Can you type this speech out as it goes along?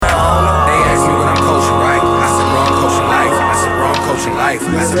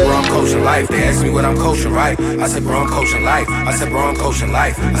life. They asked me what I'm coaching, right? I said, bro, I'm coaching life. I said, bro, I'm coaching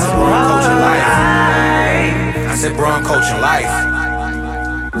life. I said, bro, I'm coaching life. I said, bro, I'm coaching life.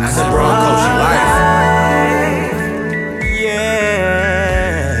 I said, bro, I'm coaching life. Yeah.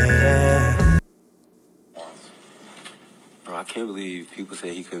 Bro, I can't believe people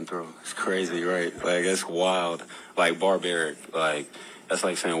say he couldn't throw. It's crazy, right? Like, that's wild. Like, barbaric. Like, that's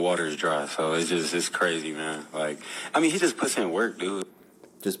like saying water is dry. So it's crazy, man. Like, I mean, he just puts in work, dude.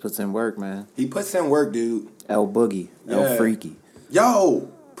 Just puts in work, man. He puts in work, dude. El Boogie. Yeah. El Freaky.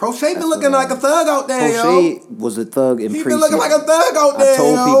 Yo, Prochet been looking like a thug out there, Prochet was a thug in preseason. He been looking like a thug out there, I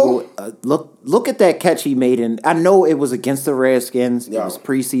told people, look at that catch he made. I know it was against the Redskins. It was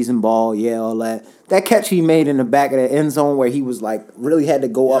preseason ball, all that. That catch he made in the back of the end zone where he was like, really had to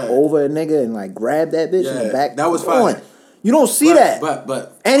go up over a nigga and like grab that bitch in the back. That was fine. You don't see that.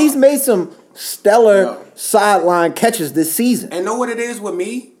 But and he's made some stellar sideline catches this season. And know what it is with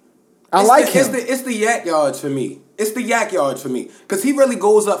me? I like him. It's the yak yards for me. It's the yak yards for me. Because he really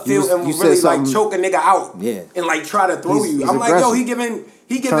goes upfield and really like choke a nigga out. Yeah. And like try to throw you. I'm aggressive. like, yo, he giving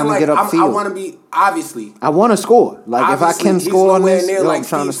like, I want to be, obviously. I want to score. Like, if I can score on this, I'm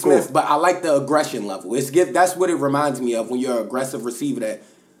trying to score. But I like the aggression level. That's what it reminds me of when you're an aggressive receiver that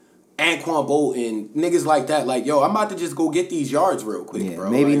Anquan Bolton, niggas like that, like, yo, I'm about to just go get these yards real quick,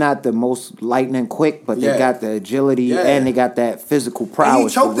 bro. Maybe like, not the most lightning quick, but they got the agility and they got that physical prowess. And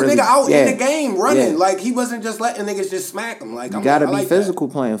he choked the nigga out in the game running. Yeah. Like, he wasn't just letting niggas just smack him. Like, you gotta be physical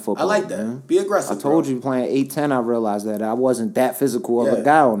playing football. I like that. Man. Be aggressive. I told you playing 8-10, I realized that I wasn't that physical of a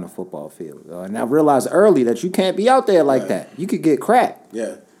guy on the football field. And I realized early that you can't be out there like that. You could get cracked.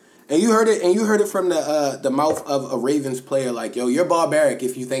 Yeah. And you heard it from the mouth of a Ravens player, like, yo, you're barbaric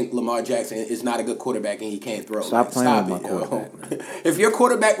if you think Lamar Jackson is not a good quarterback and he can't throw. Stop playing with my quarterback, man. If your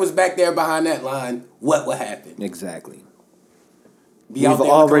quarterback was back there behind that line, what would happen? Exactly. We've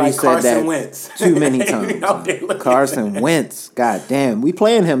already said Carson that Wentz. too many times. Carson Wentz. God damn. We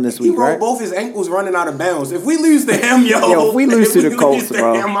playing him this week, right? He broke both his ankles running out of bounds. If we lose to him, if we lose to the Colts,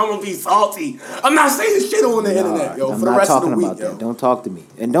 bro. I'm going to be salty. I'm not saying shit on the internet, yo, for the rest of the week, yo. Don't talk to me.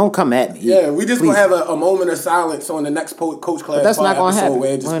 And don't come at me. Yeah, we just going to have a moment of silence on the next Coach Class. But that's not going to happen.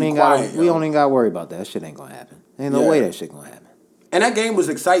 We don't even got to worry about that. That shit ain't going to happen. Ain't no way that shit going to happen. And that game was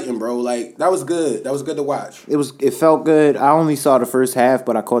exciting, bro. Like, that was good. That was good to watch. It felt good. I only saw the first half,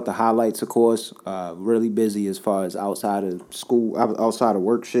 but I caught the highlights, of course. Really busy as far as outside of school, outside of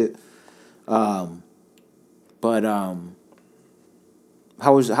work shit. How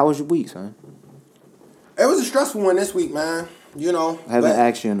was your week, son? It was a stressful one this week, man. You know. I haven't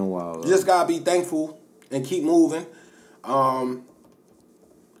asked you in a while. You just gotta be thankful and keep moving.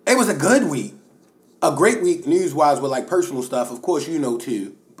 It was a good week. A great week news-wise with, like, personal stuff. Of course, you know,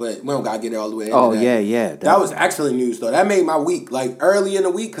 too. But we don't got to get it all the way into that. Oh, yeah. That was excellent news, though. That made my week. Like, early in the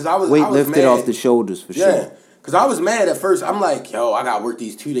week, because I was lifted mad. off the shoulders, for sure. Yeah, because I was mad at first. I'm like, yo, I got to work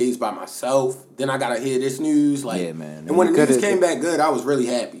these 2 days by myself. Then I got to hear this news. Like, yeah, man. And when the news came back good, I was really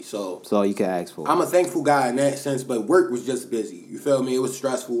happy. So that's all you can ask for. I'm a thankful guy in that sense, but work was just busy. You feel me? It was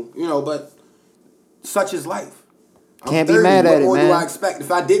stressful, you know, but such is life. Can't be mad at it, man. What more do I expect?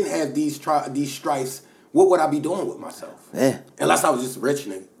 If I didn't have these strifes, what would I be doing with myself? Yeah. Unless I was just a rich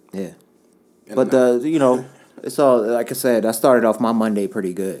nigga. Yeah. But it's all, like I said, I started off my Monday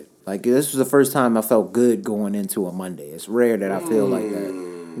pretty good. Like, this was the first time I felt good going into a Monday. It's rare that I feel like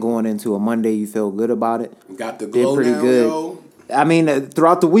that. Going into a Monday, you feel good about it. Got the glow. Did pretty down, good. Yo. I mean,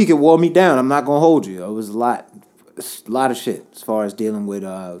 throughout the week, it wore me down. I'm not going to hold you. It was a lot of shit as far as dealing with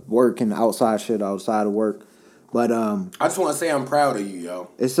work and outside shit outside of work. But I just want to say I'm proud of you, yo.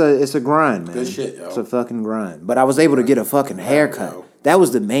 It's a grind, man. Good shit, yo. It's a fucking grind. But I was able to get a fucking haircut. Yo. That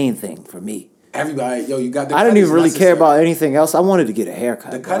was the main thing for me. Everybody, yo, you got the I didn't even really care about anything else. I wanted to get a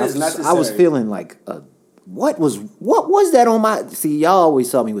haircut. The cut is necessary. I was feeling like, what was that on my... See, y'all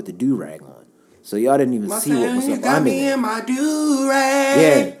always saw me with the do-rag on. So y'all didn't even see what was up. You got me in my do-rag.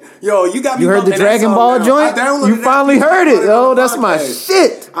 Yeah. Yo, you got me. You heard the Dragon Ball joint? You finally heard it, yo. That's my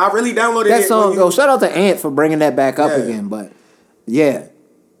shit. I really downloaded that song. Go shout out to Ant for bringing that back up again. But yeah,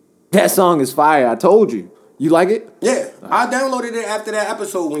 that song is fire. I told you. You like it? Yeah, I downloaded it after that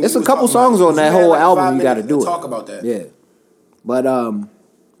episode. When it's a couple songs on that whole album. You got to do it. Talk about that. Yeah, but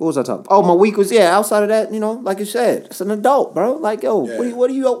what was I talking? Oh, my week was outside of that, like you said, it's an adult, bro. Like, yo,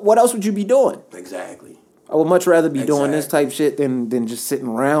 what else would you be doing? Exactly. I would much rather be doing this type shit than just sitting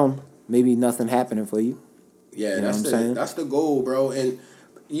around. Maybe nothing happening for you. Yeah, that's the goal, bro. And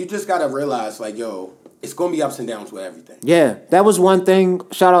you just gotta realize, like, yo, it's gonna be ups and downs with everything. Yeah, that was one thing.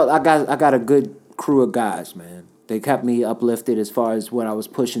 Shout out, I got a good crew of guys, man. They kept me uplifted as far as what I was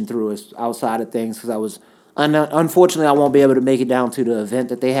pushing through as outside of things because I was unfortunately I won't be able to make it down to the event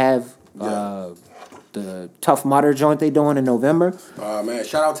that they have The Tough Mudder joint they doing in November. Man,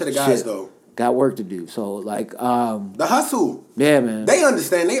 shout out to the guys though. Got work to do. So like the hustle. Yeah, man. They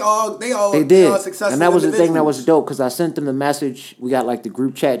understand. They did. They all successful. And that was the thing that was dope because I sent them the message. We got like the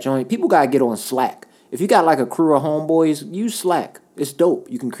group chat joint. People gotta get on Slack. If you got like a crew of homeboys, use Slack. It's dope.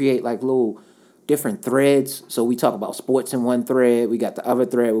 You can create like little different threads. So we talk about sports in one thread. We got the other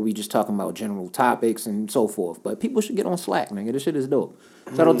thread where we just talking about general topics and so forth. But people should get on Slack, nigga. This shit is dope.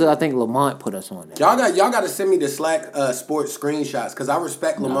 Shout out to, I think Lamont put us on that. Y'all got to send me the Slack sports screenshots because I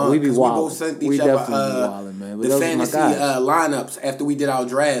respect Lamont. We be wild. We both sent each other the fantasy lineups after we did our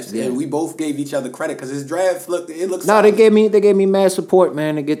drafts, and we both gave each other credit because his draft looks. No, solid. they gave me mad support,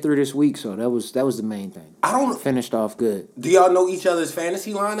 man, to get through this week. So that was the main thing. Finished off good. Do y'all know each other's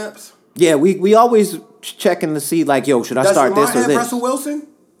fantasy lineups? Yeah, we always checking to see like, yo, should I start this or this? Russell Wilson?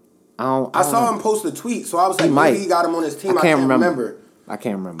 I saw him post a tweet, so I was like, maybe he got him on his team. I can't remember. I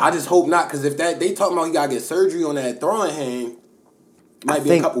can't remember. I just hope not, because if they talking about he got to get surgery on that throwing hand, might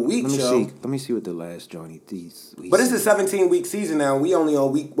be a couple weeks, Let me see what the last joint he's but it's a 17-week season now. We only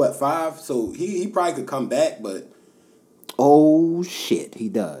on week, 5? So he probably could come back, but... Oh, shit, he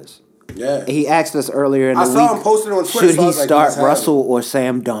does. Yeah. He asked us earlier in the week. I saw him posted on Twitter. Should he start Russell or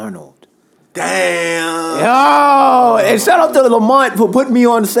Sam Darnold? Damn. Yo, and shout out to Lamont for putting me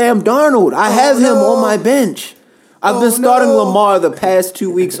on Sam Darnold. I have him on my bench. I've been starting Lamar the past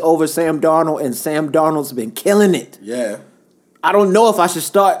 2 weeks over Sam Darnold, and Sam Darnold's been killing it. Yeah. I don't know if I should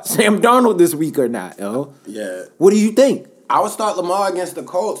start Sam Darnold this week or not, yo. Yeah. What do you think? I would start Lamar against the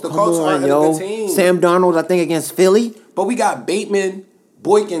Colts. The Colts aren't a good team. Sam Darnold, I think, against Philly. But we got Bateman,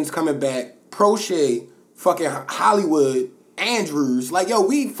 Boykins coming back, Prochet, fucking Hollywood, Andrews. Like, yo,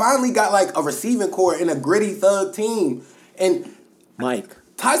 we finally got like a receiving core in a gritty thug team. And Mike.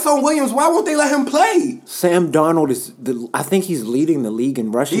 Tyson Williams, why won't they let him play? Sam Darnold I think he's leading the league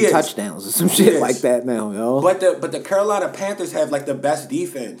in rushing touchdowns or some shit like that now, yo. But the Carolina Panthers have like the best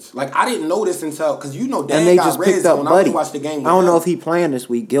defense. Like, I didn't know this until, because Dan and they got just red picked up zone. Buddy. I watched the game with I don't know him. if he playing this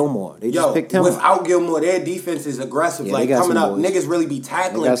week, Gilmore. They just picked him without Gilmore, their defense is aggressive. Yeah, like, coming up, boys. niggas really be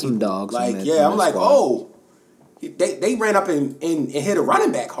tackling they got people. some dogs. Like, I'm like, they ran up and hit a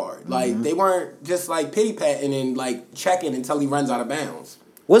running back hard. Like, they weren't just like pity-patting and like checking until he runs out of bounds.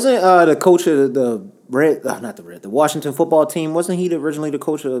 Wasn't the coach of the Washington football team, wasn't he originally the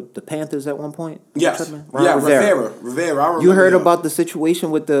coach of the Panthers at one point? Yes. Rivera. I remember. You heard about the situation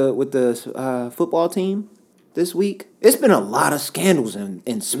with the football team this week? It's been a lot of scandals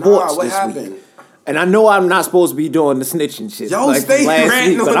in sports what this happened? week. And I know I'm not supposed to be doing the snitching shit stay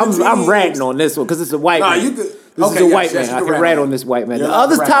ranting week, but on I'm ranting on this one because it's a white man. You could. This is a white man. I can rant on this white man. The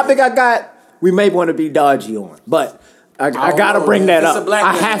other topic I got, we may want to be dodgy on, but I gotta bring that up.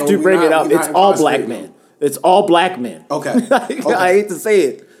 I have to bring it up. It's all black men. It's all black men. Okay. I hate to say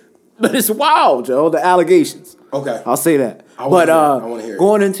it, but it's wild, Joe. The allegations. Okay. I'll say that. I want to hear it.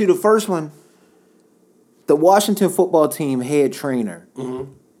 Going into the first one, the Washington football team head trainer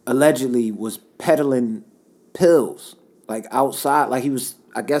allegedly was peddling pills, like outside, like he was,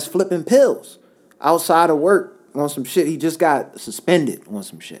 I guess, flipping pills outside of work on some shit. He just got suspended on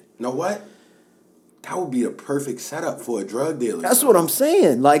some shit. Know what? That would be a perfect setup for a drug dealer. That's what I'm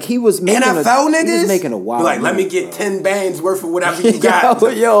saying. Like, he was making NFL niggas? He was making a wild like, let me get 10 bands worth of whatever you got.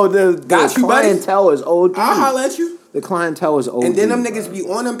 The clientele is OD. I'll holler at you. The clientele is OD. And then them niggas be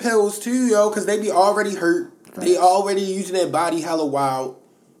on them pills too, yo, because they be already hurt. Right. They already using their body hella wild.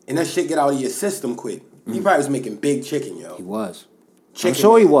 And that shit get out of your system quick. He probably was making big chicken, yo. He was. I'm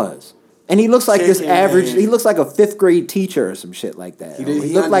sure he was. And he looks like this average. Man. He looks like a 5th grade teacher or some shit like that. He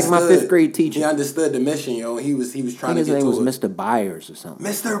looked like my 5th grade teacher. He understood the mission, yo. He was trying to get to it. His name was Mr. Byers or something.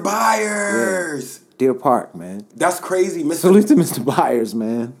 Mr. Byers. Yeah. Deer Park, man. That's crazy, Mr. Salute to Mr. Byers,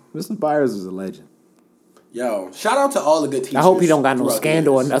 man. Mr. Byers is a legend. Yo, shout out to all the good teachers. I hope he don't got no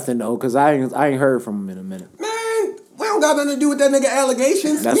scandal or nothing though, because I ain't heard from him in a minute. Man, we don't got nothing to do with that nigga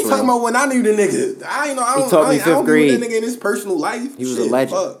allegations. We talking about when I knew the nigga. I don't taught me 5th grade. That nigga in his personal life. He was a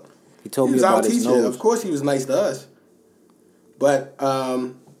legend. Fuck. He told me about his nose. Of course, he was nice to us. But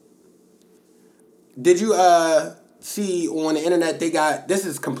did you see on the internet they got, this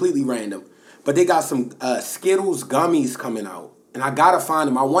is completely random, but they got some Skittles gummies coming out, and I gotta find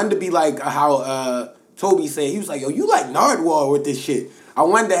them. I wanted to be like how Toby said. He was like, "Yo, you like Nardwuar with this shit." I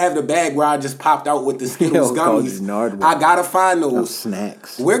wanted to have the bag where I just popped out with the Skittles gummies. I gotta find those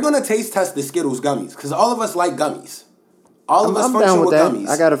snacks. We're gonna taste test the Skittles gummies because all of us like gummies. All of us function with gummies.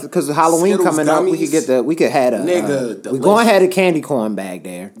 I gotta, because Halloween Skittles coming gummies, up. We could have a nigga. We're going to have a candy corn bag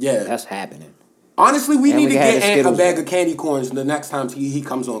there. Yeah, that's happening. Honestly, we need to get a bag of candy corns the next time he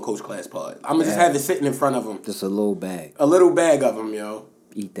comes on Coach Class Pod. I'm gonna just have it sitting in front of him. Just a little bag. A little bag of them, yo.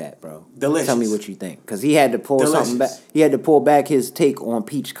 eat that, bro. Delicious. Tell me what you think, because he had to pull Delicious. something back. He had to pull back his take on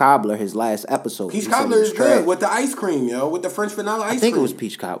peach cobbler, his last episode. Peach He said cobbler it was is trash. good with the ice cream, yo, with the French vanilla ice cream. I think it was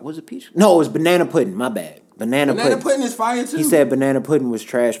peach cobbler. Was it peach? No, it was banana pudding. My bad. Banana pudding is fire too. He said banana pudding was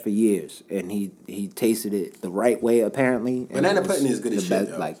trash for years, and he tasted it the right way apparently. And Banana it was pudding is good as the shit,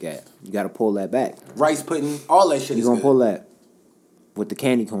 best, yo. like that. You got to pull that back. Rice pudding, all that shit You is gonna good. pull that with the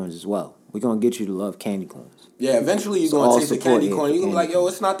candy corns as well. We're gonna get you to love candy corns. Yeah, eventually you're So going all to taste the support candy here corn. for You're going to be like, candy yo,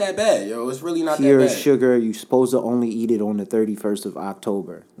 it's not that bad, yo. It's really not Pure that bad. sugar. You're supposed to only eat it on the 31st of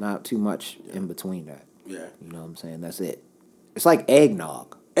October. Not too much in between that. Yeah. You know what I'm saying? That's it. It's like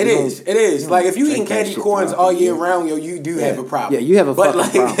eggnog. It is. Like, if you drink eating that candy shit corns throughout all the year year. round, yo, you do have a problem. Yeah, you have a but fucking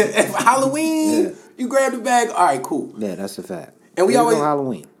like, problem. if Halloween, Yeah. you grab the bag, all right, cool. Yeah, that's a fact. And we Here always- go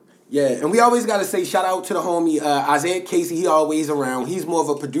Halloween. Yeah, and we always got to say shout out to the homie Isaiah Casey. He always around. He's more of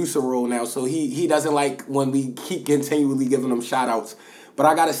a producer role now, so he doesn't like when we keep continually giving him shout outs. But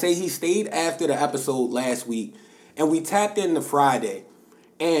I got to say, he stayed after the episode last week, and we tapped into Friday.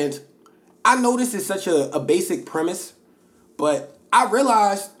 And I know this is such a basic premise, but I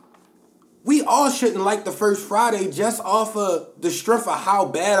realized we all shouldn't like the first Friday just off of the strength of how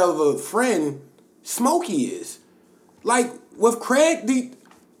bad of a friend Smokey is. Like, with Craig,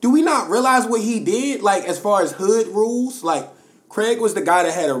 do we not realize what he did, like, as far as hood rules? Like, Craig was the guy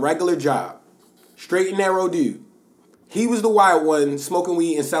that had a regular job. Straight and narrow dude. He was the wild one smoking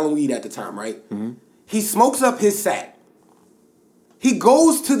weed and selling weed at the time, right? Mm-hmm. He smokes up his sack. He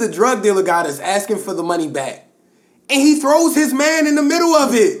goes to the drug dealer guy that's asking for the money back. And he throws his man in the middle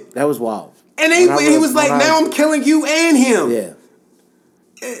of it. That was wild. And he was like, now I'm killing you and him. Yeah.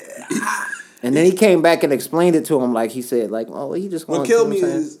 And then he came back and explained it to him, like he said, like, oh, he just. What killed me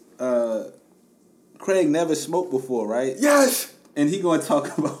is Craig never smoked before, right? Yes. And he gonna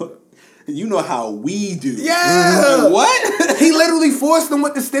talk about, you know how we do. Yeah. Like, what? He literally forced them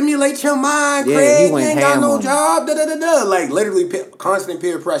with the stimulate your mind. Yeah, Craig, he you went ain't got ham no on him. job. Da da da da. Like literally constant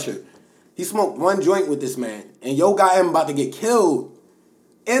peer pressure. He smoked one joint with this man, and yo got him about to get killed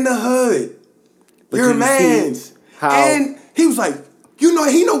in the hood. But Your do you see man's. how- And he was like, you know,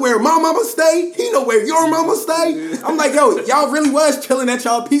 he know where my mama stay. He know where your mama stay. I'm like, yo, y'all really was chilling at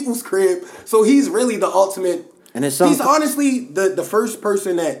y'all people's crib. So he's really the ultimate. And it's he's something- honestly the first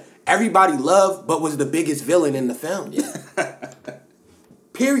person that everybody loved, but was the biggest villain in the film.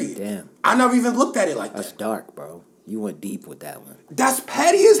 Period. Damn. I never even looked at it like That's that. dark, bro. You went deep with that one. That's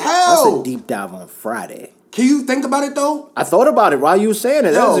petty as That's hell. a deep dive on Friday. Can you think about it though? I thought about it while you were saying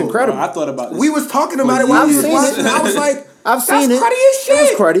it. That was Yo, incredible. I thought about this. We was talking about it while I've we was seen watching. it. I was like, I've seen that's it. cruddy as shit.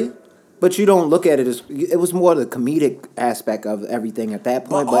 It was cruddy. But you don't look at it as... It was more the comedic aspect of everything at that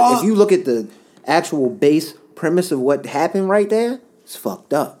point. But if you look at the actual base premise of what happened right there, it's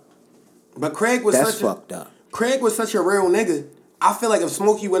fucked up. But Craig was That's such fucked up. Craig was such a real nigga. I feel like if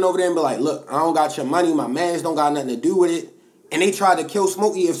Smokey went over there and be like, look, I don't got your money, my mans don't got nothing to do with it, and they tried to kill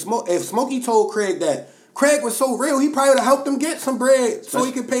Smokey, if Smokey told Craig that Craig was so real, he probably would have helped him get some bread so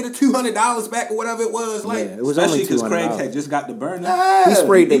he could pay the $200 back or whatever it was. Like, Yeah, it was Especially only because Craig $200. had just got the burner. yeah. He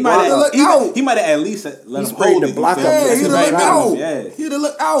sprayed the He block might up. have. He might have at least let him sprayed hold the it. block up. Yeah, he'd have Right. looked out. Yeah. He'd have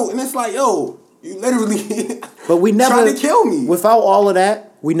looked out. And it's like, yo, you literally But we never... tried to kill me. Without all of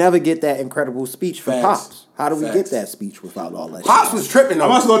that, we never get that incredible speech from Facts. Pops. How do we Facts. get that speech without all that Pops shit? was tripping though.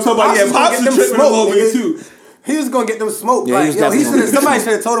 I'm also gonna talk about Pops was tripping a little bit too. He was gonna get them smoked. Yeah, he like, was yo, definitely gonna get somebody them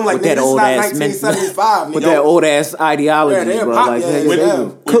should have told him like, With nigga, that this is old not ass 1975. With nigga. that old ass ideology, Yeah, they're bro. pop- Like, yeah, hey,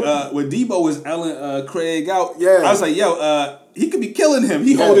 yeah. When Debo was elling Craig out, Yeah. I was like, yo, he could be killing him.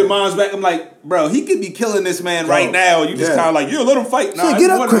 He holding mom's back. I'm like, bro, he could be killing this man right now. You just Yeah. kind of like, let him fight. Nah, Get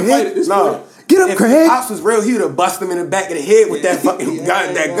I up, want him to Craig. fight at this No. point. Get up, If Craig. Pops was real, he would have busted him in the back of the head with that fucking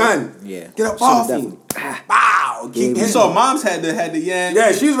gun. That gun. Yeah. Get up Should've off him. definitely- Wow. Keep Yeah, You hitting. saw mom's had the yan.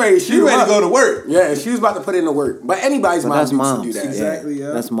 Yeah, she was ready. She ready to go to work. Yeah, she was about to put in the work. But anybody's But mom that's do moms. that. Exactly, yeah.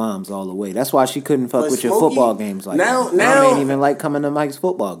 That's moms all the way. That's why she couldn't fuck But with your Smokey, football games like now- that. now- Mom ain't even like coming to Mike's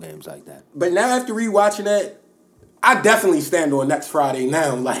football games like that. But now after rewatching that, I definitely stand on next Friday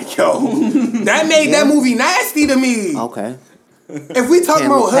now. Like, yo, that made that movie nasty to me. Okay. If we talk Can't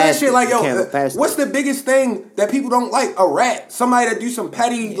about look hood past shit, it. like, You yo, can't look past what's it. the biggest thing that people don't like? A rat. Somebody that do some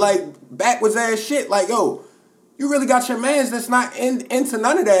petty, like, backwards ass shit. Like, yo, you really got your mans that's not into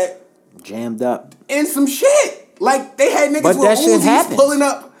none of that Jammed up. in some shit. Like, they had niggas But with that shit Uzis happens. pulling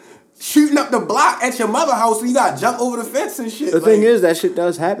up, shooting up the block at your mother house, so you gotta jump over the fence and shit. The Like, thing is, that shit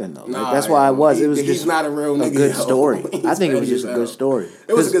does happen though. Nah, Like, that's why it was. It was he's just not a real nigga, good yo. story. He's I think it was petty just a as good hell. story.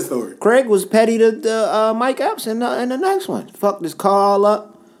 It was a 'Cause good story. Craig was petty to Mike Epps in the next one. Fucked his car all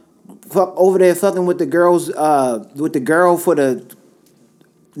up. Fuck over there fucking with the girls. With the girl for the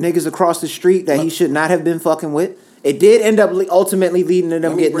niggas across the street that he should not have been fucking with. It did end up ultimately leading to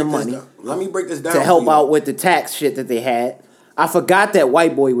them getting the money Let me break this down to help out with the tax shit that they had. I forgot that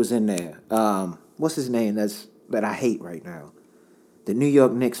white boy was in there. What's his name? That I hate right now. The New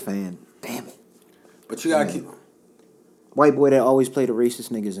York Knicks fan. Damn it. But you gotta keep. White boy that always play the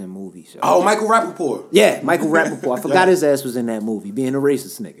racist niggas in movies. Oh, Michael Rappaport. Yeah, Michael Rappaport. I forgot his ass was in that movie, being a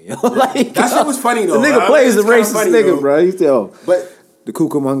racist nigga. Yo. Like, that shit was funny though. The nigga plays a racist funny, nigga, though. bro. He's But the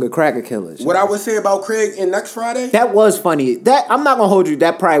Cucamonga cracker killers. what I would say about Craig in Next Friday. That was funny. That I'm not gonna hold you.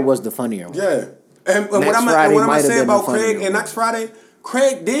 That probably was the funnier one. Yeah. And what Next I'm Friday gonna might have say been about the funnier Craig one. and Next Friday,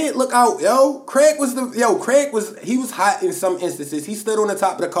 Craig did look out, yo. Craig was hot in some instances. He stood on the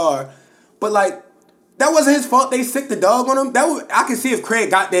top of the car. But like, that wasn't his fault. They sicked the dog on him. I can see if Craig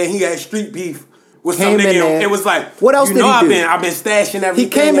got there and he had street beef with some Came in nigga. there. It was like, What else did he do? I've been stashing everything. He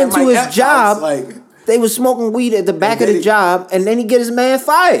came at into Mike his Epps' job. house, like, They was smoking weed at the back of did the it. job, and then he get his man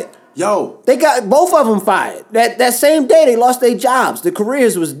fired. yo. They got both of them fired. That same day they lost their jobs. The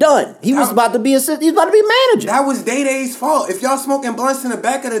careers was done. He was about to be manager. That was Day-Day's fault. If y'all smoking blunts in the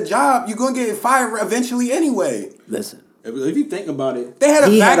back of the job, you're gonna get fired eventually anyway. Listen, If you think about it, They had a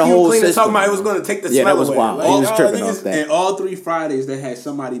He had a vacuum whole cleaner system. talking about it was gonna take the Yeah, smell that was away. wild. Like, He was y'all tripping niggas- off that. and all 3 Fridays they had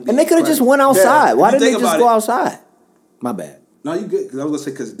somebody. and they could have just went outside. Why If you did they think just about go it- outside? My bad. No, you good? Because I was gonna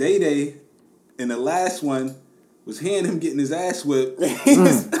say because Day in the last one was hearing him getting his ass whipped,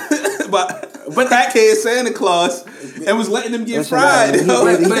 but crackhead Santa Claus, and was letting him get That's fried.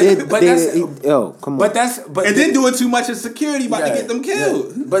 right. yo. Come on. But that's and then doing too much in security about to Yeah, get them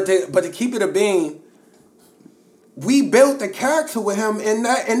killed. yeah. But to keep it a bean, we built the character with him in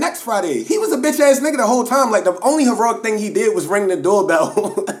Next Friday. He was a bitch ass nigga the whole time. Like the only heroic thing he did was ring the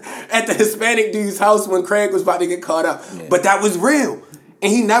doorbell at the Hispanic dude's house when Craig was about to get caught up. Yeah. But that was real.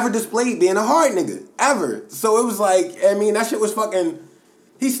 And he never displayed being a hard nigga. Ever. So it was like, I mean, that shit was fucking.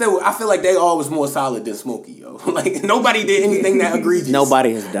 I feel like they all was more solid than Smokey, yo. Like nobody did anything that egregious.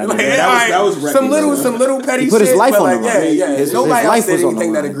 Nobody has done Like, that. That was some little petty He put shit. his life but on like, the line. Yeah. His Nobody life else did was on the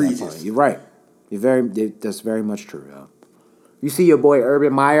anything that line at egregious. point. You're right. That's very much true, yo. You see your boy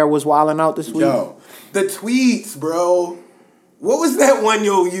Urban Meyer was wilding out this week? Yo, the tweets, bro. What was that one,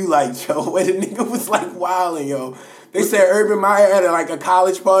 you like, Joe, where the nigga was like wilding, yo? They said Urban Meyer had a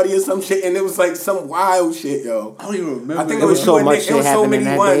college party or some shit, and it was like some wild shit, yo. I don't even remember. I think It was so much shit It was so happening many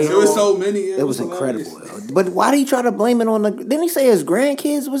that ones. day. It was so many. It was incredible. Yo. But why did he try to blame it on the... Didn't he say his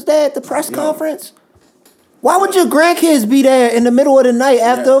grandkids was there at the press conference? Why would your grandkids be there in the middle of the night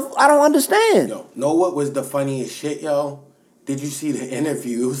after... I don't understand. Yo, know what was the funniest shit, yo? Did you see the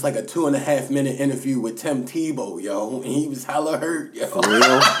interview? It was like a 2.5 minute interview with Tim Tebow, yo. And he was hella hurt, yo. For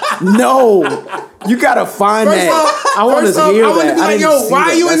real? No. You gotta find First that. off, I want to hear I want to that. be I like, didn't yo, see why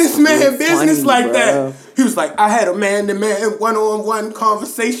that. are you in That's this man's really business funny, like bruh. that? He was like, I had a man-to-man, one-on-one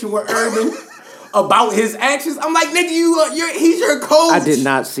conversation with Urban about his actions. I'm like, nigga, he's your coach. I did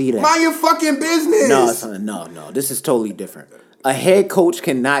not see that. Mind your fucking business. No, son, no. This is totally different. A head coach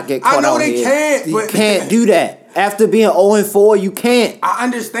cannot get caught I know out they here. can't, You but- can't do that. After being 0-4, you can't. I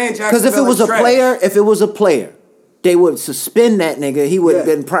understand, Jack. Because if it was a player, they would suspend that nigga. He would have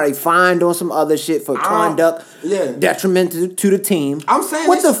been probably fined on some other shit for conduct detrimental to the team. I'm saying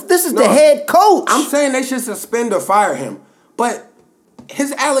this is the head coach. I'm saying they should suspend or fire him. But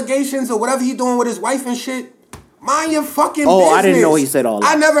his allegations or whatever he doing with his wife and shit, mind your fucking business. I didn't know he said all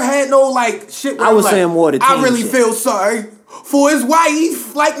that. I never had no shit. I was saying more the team I really shit. feel sorry for his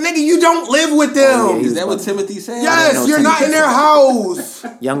wife. Like, nigga, you don't live with them. Is that what Timothy said? Yes, you're not in their house.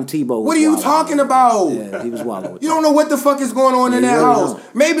 Young Tebow. What are you talking about? Yeah, he was wild. You don't know what the fuck is going on in that really house.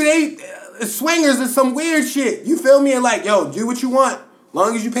 don't. Maybe they swingers or some weird shit. You feel me? And like, yo, do what you want.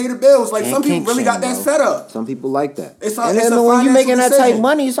 Long as you pay the bills. Like, some people really got that set up. Some people like that. It's a and then when financial you making that type decision.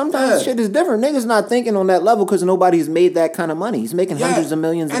 money, sometimes shit is different. Niggas not thinking on that level because nobody's made that kind of money. He's making hundreds of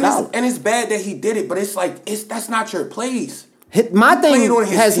millions of dollars. And it's bad that he did it, but it's like, that's not your place. My He thing played on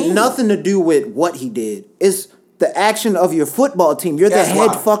his has team. nothing to do with what he did. It's the action of your football team. You're That's the head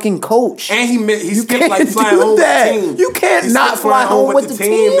why. fucking coach. And he skipped can't like flying do home that. with the team. You can't He not skipped fly flying home with the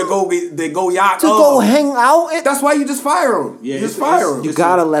team. to go yacht to up. go hang out. That's why you just fire him. Yeah, you just it's- fire him. You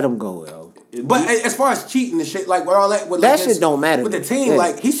gotta let him go, yo. But as far as cheating and shit, like with all that, with That like shit don't matter. with the team. Yeah.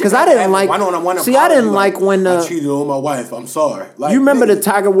 Like he should. 'Cause I didn't like- one-on-one. see, I didn't apology, like when, I cheated on my wife. I'm sorry. Like, You remember the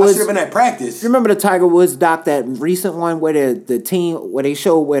Tiger Woods- I should have been at practice. You remember the Tiger Woods doc, that recent one where the team, where they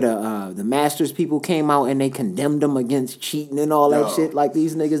showed where the Masters people came out and they condemned them against cheating and all that Yo. shit. Like,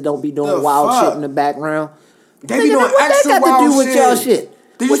 these niggas don't be doing The wild fuck? shit in the background. They be doing what that extra got to wild do with shit. y'all shit?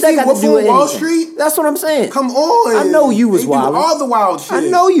 Did you What that see got Wolf to do with on Wall anything? Street? That's what I'm saying. Come on. I know you was They do wild. all the wild shit. I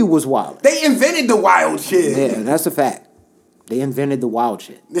know you was wild. They invented the wild shit. Yeah, that's a fact. They invented the wild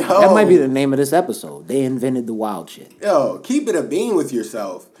shit. Yo. That might be the name of this episode. They invented the wild shit. Yo, keep it a bean with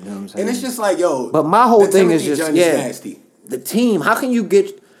yourself. You know what I'm saying? And it's just like, yo. But my whole the thing is Timothy just, Jones yeah, nasty. the team. How can you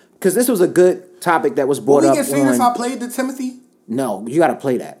get... Because this was a good topic that was brought Will up we get seen if on... I played the Timothy? No, you got to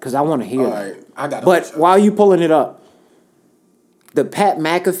play that because I want to hear All that. right, I got it. But while you pulling it up, the Pat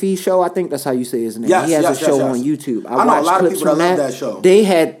McAfee show, I think that's how you say his name. Yes, he has yes, a show yes, on yes. YouTube. I know a watched lot of clips people from that love that show.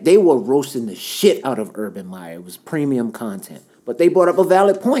 They were roasting the shit out of Urban Meyer. It was premium content. But they brought up a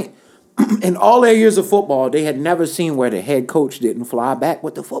valid point. In all their years of football, they had never seen where the head coach didn't fly back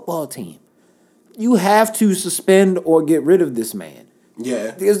with the football team. You have to suspend or get rid of this man.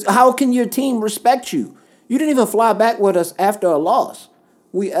 Yeah. Because how can your team respect you? You didn't even fly back with us after a loss.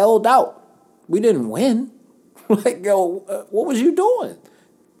 We L'd out. We didn't win. Like, yo, what was you doing?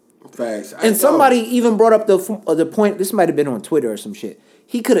 Facts. And somebody even brought up the point, this might have been on Twitter or some shit.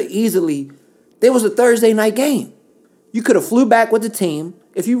 He could have easily, there was a Thursday night game. You could have flew back with the team.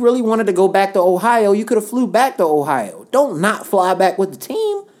 If you really wanted to go back to Ohio, you could have flew back to Ohio. Don't not fly back with the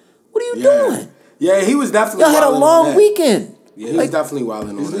team. What are you doing? Yeah, he was definitely Y'all had a wilding on long that. weekend. Yeah, he was definitely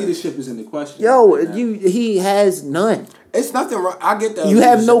wilding on His that. leadership is in the question. Yo, right now. he has none. It's nothing wrong. I get that. You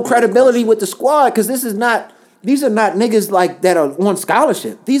have no credibility with the squad because these are not niggas like that are on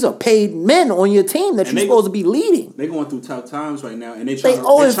scholarship. These are paid men on your team that And you're supposed to be leading. They going through tough times right now, and they They trying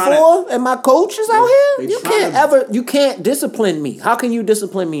 0-4, and my coach is out here. they You trying can't discipline me. How can you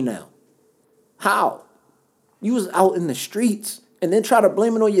discipline me now? How? You was out in the streets and then try to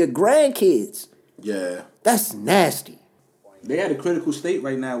blame it on your grandkids. Yeah. That's nasty. They at a critical state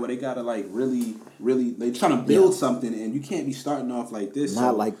right now where they gotta like really they trying to build something, and you can't be starting off like this.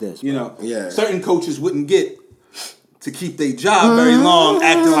 Not like this, You know, Yeah. certain coaches wouldn't get to keep their job very long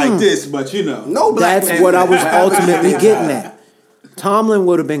acting like this, but you know, No black That's man what I was would ultimately have getting at. Tomlin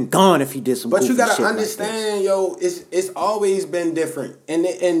would have been gone if he did some. But you goofy gotta shit like understand, yo, it's always been different,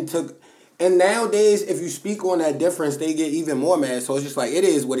 and nowadays, if you speak on that difference, they get even more mad. So it's just like it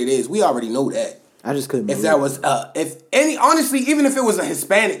is what it is. We already know that. I just couldn't. If believe that it. was honestly, even if it was a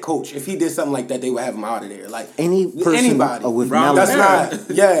Hispanic coach, if he did something like that, they would have him out of there. Like Anybody with Brown melanin, that's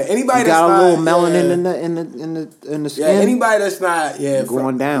not. Yeah, anybody you that's got not, a little melanin yeah. in the skin. Yeah, anybody that's not. Yeah,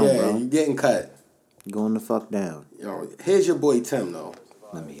 Going down, yeah, bro. you getting cut. Going the fuck down. Yo, here's your boy Tim though.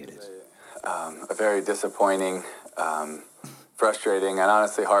 Let me hear this. A very disappointing, frustrating, and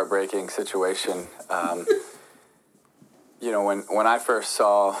honestly heartbreaking situation. You know, when I first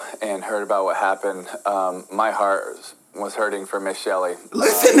saw and heard about what happened, my heart was hurting for Miss Shelley.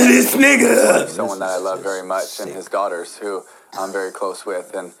 Listen to this nigga. Someone that I love very much, and his daughters, who I'm very close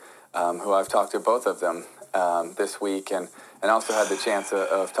with, and who I've talked to both of them this week, and also had the chance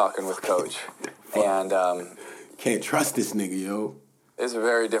of talking with Coach. And Can't trust this nigga, yo. it's a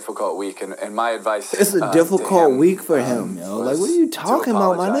very difficult week, and my advice It's a to difficult him, week for him, yo. Like, what are you to talking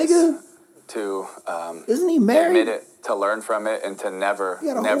about, my apologize, nigga? To Isn't he married? admit it, to learn from it, and to never You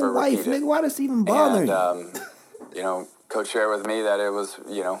got a never whole wife, repeat it. nigga. Why does it even bother And you? you know, Coach shared with me that it was,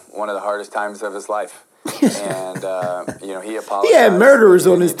 you know, one of the hardest times of his life. And you know, he apologized. He had murderers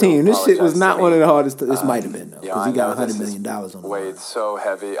on He his needed to team. This shit was apologize not to one of me. the hardest. This might have been though, You know, because he I got know $100 this million has on the weighed line. so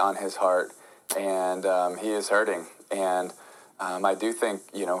heavy on his heart, and he is hurting. And I do think,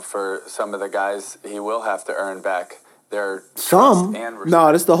 you know, for some of the guys, he will have to earn back their Some, trust and respect.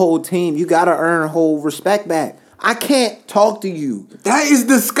 no, that's the whole team. You got to earn whole respect back. I can't talk to you. That is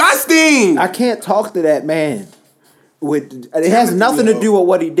disgusting. I can't talk to that man. It has nothing to do with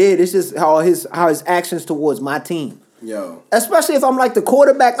what he did. It's just how his actions towards my team. Yo. Especially if I'm like the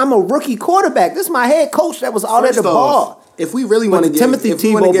quarterback. I'm a rookie quarterback. This is my head coach that was out at the First off, bar. if we really But want the to Timothy if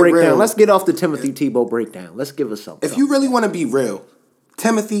we wanna Tebow get breakdown. real, Let's get off the Timothy Tebow breakdown. Let's give us something. if you really want to be real,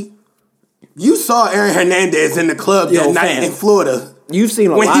 Timothy, you saw Aaron Hernandez in the club Yo, that night fam. in Florida. You've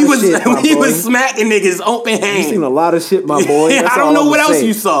seen a When lot he of was shit, when my he boy. was smacking niggas open hand. You've seen a lot of shit, my boy. I That's don't all know I'ma what else say.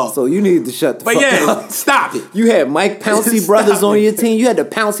 you saw. So you need to shut the But fuck yeah, up. stop it. You had Mike Pouncey Stop brothers on it. your team. You had the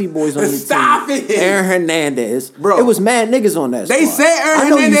Pouncey boys on your Stop team. it. Aaron Hernandez. Bro. It was mad niggas on that They squad. said I Aaron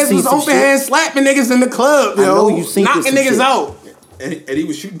know you Hernandez seen was some open shit. hand slapping niggas in the club, yo. I know you seen knocking some niggas shit. out. and he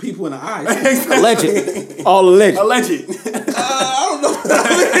was shooting people in the eye. Alleged. All alleged. Alleged. I don't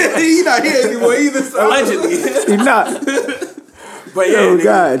know. He's not here anymore either. So. Allegedly. He not. But yeah, Yo, nigga,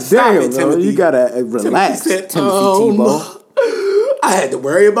 God stop damn, it, bro. Timothy. You gotta relax, said, Timothy Tebow. I had to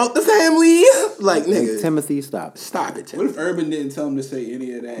worry about the family. Like, Hey, nigga, Timothy, stop it. stop it, What Timothy. if Urban didn't tell him to say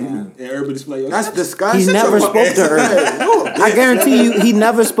any of that? And Urban just like, yo, That's shut disgusting. He never spoke to Urban. Urban. I guarantee you, he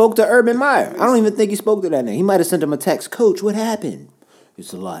never spoke to Urban Meyer. I don't even think he spoke to that nigga. He might have sent him a text. Coach, what happened?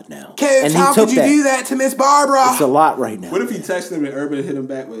 It's a lot now. Kids, how could you do that to Miss Barbara? It's a lot right now. What if he texted him and Urban hit him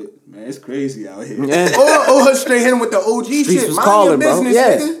back with, man, it's crazy out here. Yeah. or straight hit him with the OG Streets shit. was Mind calling, your business, bro.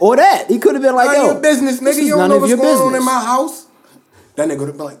 Yeah. nigga. Or that. He could have been like, Mind yo, your business, this nigga. is You don't none know of what's your going on business. in my house. That nigga would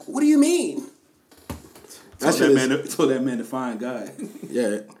have been like, what do you mean? Told that man to find God.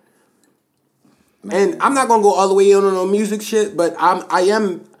 Yeah. And I'm not gonna go all the way in on no music shit, but I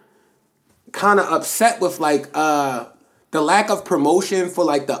am kind of upset with like the lack of promotion for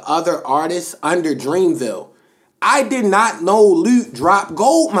like the other artists under Dreamville. I did not know Luke dropped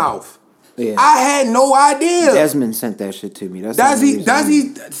Goldmouth. Yeah. I had no idea. Desmond sent that shit to me. He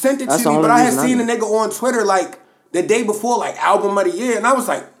sent it to me, but I had seen a nigga on Twitter like the day before, like album of the year, and I was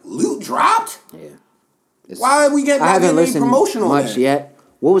like, Luke dropped? Yeah. Why are we getting I haven't listened promotion on much that? yet.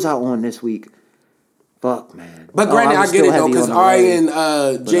 What was I on this week? Fuck, man. But granted, I get it though, because Ari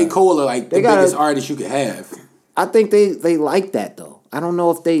and J. Cole are like the biggest artists you could have. I think they like that though. I don't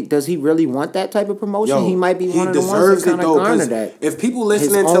know if does he really want that type of promotion? He might be one of the ones that kind of garner that. If people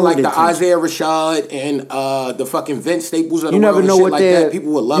listening to like the Isaiah Rashad and the fucking Vince Staples of the world and shit like that,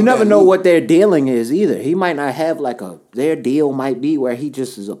 people would love that. You never know what their dealing is either. He might not have like their deal might be where he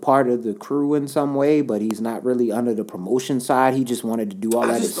just is a part of the crew in some way, but he's not really under the promotion side. He just wanted to do all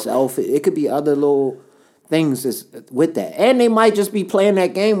that himself. It could be other little things with that. And they might just be playing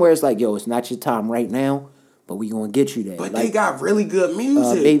that game where it's like, yo, it's not your time right now. But we gonna get you there. But like, they got really good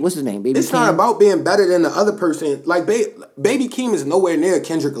music. What's his name? Baby It's Keem? not about being better than the other person. Like Baby Keem is nowhere near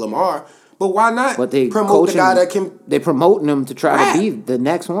Kendrick Lamar. But why not promote the guy that can? They promoting him to try rap. to be the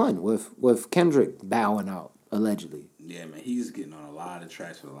next one with Kendrick bowing out allegedly. Yeah, man, he's getting on a lot of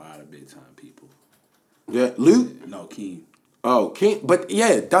tracks with a lot of big time people. Yeah, Luke. No, Keem. Oh, Keem. But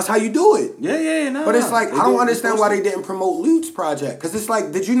yeah, that's how you do it. Yeah, no. But it's like I don't understand why they didn't promote Luke's project. Because it's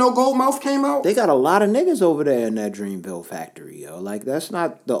like, did you know Goldmouth came out? They got a lot of niggas over there in that Dreamville factory, yo. Like that's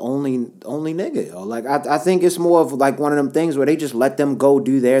not the only nigga, yo. Like I think it's more of like one of them things where they just let them go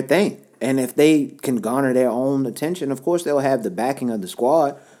do their thing. And if they can garner their own attention, of course they'll have the backing of the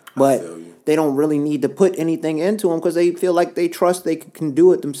squad. But they don't really need to put anything into them because they feel like they trust they can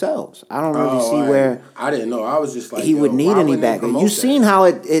do it themselves. I don't really see where I didn't know. I was just like he would need any backing. You seen how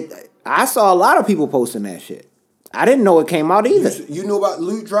it? I saw a lot of people posting that shit. I didn't know it came out either. You know about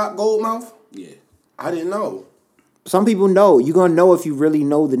Luke drop Goldmouth? Yeah, I didn't know. Some people know. You're gonna know if you really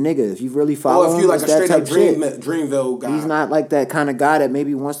know the nigga. If you really follow him. Or if you like a that straight up type Dreamville guy. He's not like that kind of guy that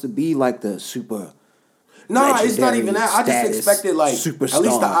maybe wants to be like the super. No, it's not even that. I just expected like superstar. At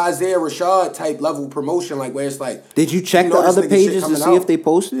least the Isaiah Rashad type level promotion, like where it's like. Did you check the other pages to see if they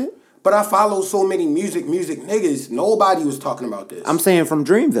posted it? But I follow so many music niggas. Nobody was talking about this. I'm saying from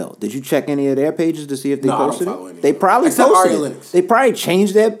Dreamville. Did you check any of their pages to see if they posted I don't follow it? They probably except posted Ari it. Lennox. They probably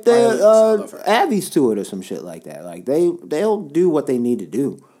changed their Avies to it or some shit like that. Like they'll do what they need to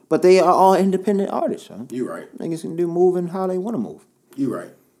do. But they are all independent artists, huh? You right. Niggas can do moving how they want to move. You right.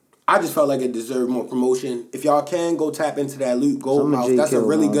 I just felt like it deserved more promotion. If y'all can, go tap into that Luke Goldmouth. That's a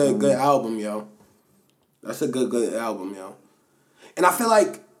really good album, yo. That's a good album, yo. And I feel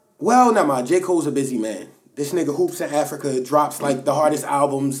like, well, never mind. J. Cole's a busy man. This nigga hoops in Africa, drops like the hardest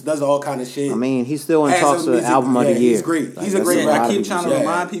albums, does all kind of shit. I mean, he's still in talks of album of the year. He's great. Like, he's a great rapper. I keep trying to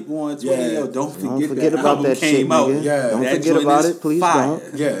remind people on Twitter, yo, don't forget that about album that came shit, out. nigga. Yeah. Don't That forget joint about is it. Please fire.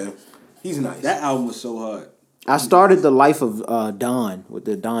 don't. Yeah. He's nice. That album was so hard. I started the Life of Don with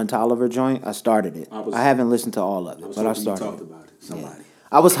the Don Toliver joint. I started it. I haven't listened to all of it, but I started. Talked about it. Somebody. Yeah.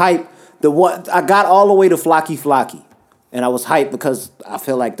 I was hyped. I got all the way to Flocky, and I was hyped because I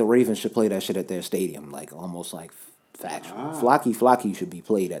feel like the Ravens should play that shit at their stadium, like almost like factual. Flocky should be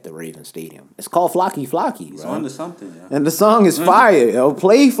played at the Ravens stadium. It's called Flocky. It's on to something, yeah. And the song is fire. Yo,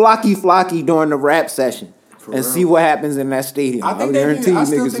 play Flocky during the rap session and see what happens in that stadium. I guarantee you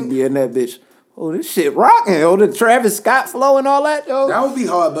niggas will be in that bitch. Oh, this shit rocking. Oh, the Travis Scott flow and all that, yo. That would be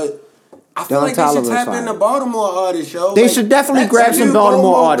hard, but I feel like they should tap into Baltimore artists, yo. They should definitely grab some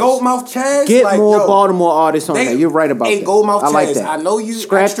Baltimore artists. Goldmouth Chaz. Get more Baltimore artists on there. You're right about that. Goldmouth Chaz. I like that. I know you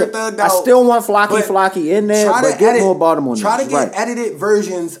extra thugged out. I still want Flocky in there, but get more Baltimore niggas. Try to get edited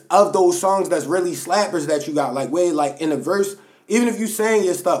versions of those songs that's really slappers that you got. Like, where, like, in the verse, even if you saying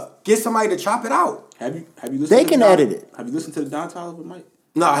your stuff, get somebody to chop it out. Have you listened They can edit it. Have you listened to the Don Toliver mic?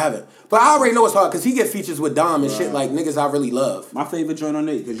 No, I haven't. But I already know it's hard because he get features with Dom and shit like niggas I really love. My favorite joint on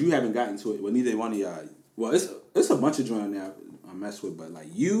there, because you haven't gotten to it, well, neither one of y'all. Well, it's a bunch of joint on there I mess with, but like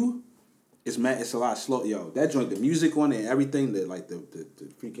it's a lot slow. Yo, that joint, the music on it and everything, that like the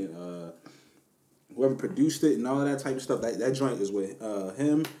freaking whoever produced it and all of that type of stuff, that joint is with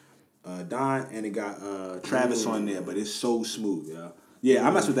him, Don, and it got Travis on there, but it's so smooth, yeah. Yeah,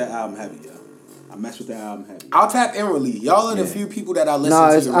 I mess with that album heavy, yeah. I mess with that album heavy. I'll tap inwardly. Y'all are the few people that I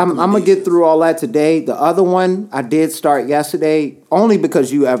listen to. I'm gonna get through all that today. The other one I did start yesterday only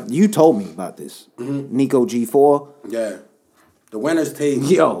because you told me about this. Nico G4. Yeah. The winner's take.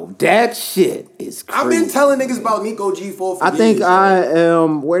 Yo, that shit is crazy. I've been telling niggas about Nico G4 for years. I think I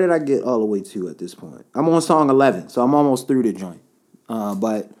am. Where did I get all the way to at this point? I'm on song 11, so I'm almost through the joint.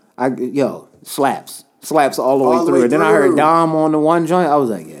 But slaps all the way through. Then I heard Dom on the one joint. I was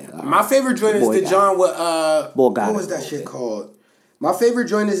like, yeah. My favorite joint is the joint with what was that shit bit. called? My favorite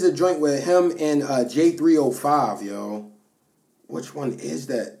joint is the joint with him and J305, yo. Which one is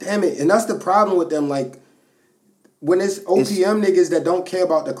that? Damn it! And that's the problem with them, like. When it's OPM niggas that don't care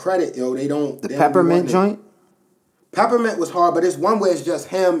about the credit, yo, they don't. The Peppermint joint? Peppermint was hard, but it's one where it's just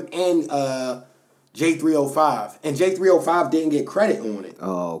him and J305. And J305 didn't get credit on it.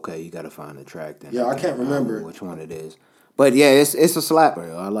 Oh, okay. You got to find the track then. Yeah, I can't remember which one it is. But yeah, it's a slapper,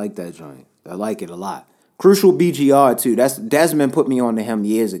 yo. I like that joint. I like it a lot. Crucial BGR, too. Desmond put me on to him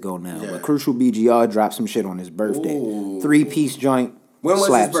years ago now. Yeah. But Crucial BGR dropped some shit on his birthday. 3-piece joint. When was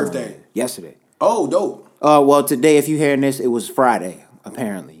his birthday? Yesterday. Oh, dope. Well, today, if you're hearing this, it was Friday,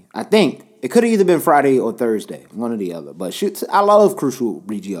 apparently. I think. It could have either been Friday or Thursday, one or the other. But shit, I love Crucial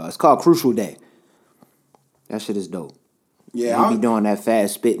BGR. It's called Crucial Day. That shit is dope. Yeah. He be doing that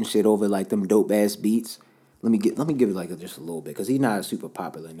fast spitting shit over like them dope-ass beats. Let me give it like just a little bit, because he's not a super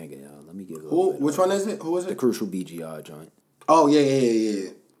popular nigga, y'all. Let me give it a little bit. Which one is it? Who is it? The Crucial BGR joint. Oh, yeah.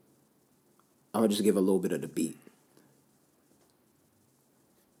 I'm going to just give a little bit of the beat.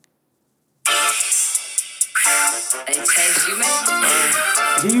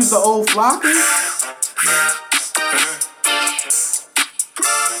 He used the old Flocky?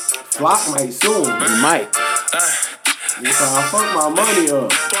 Flock might soon. He might. I fuck my money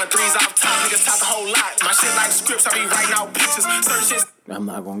up. Throwing threes off top, niggas top the whole lot. My shit like scripts, I be writing out pictures. Certain shit. I'm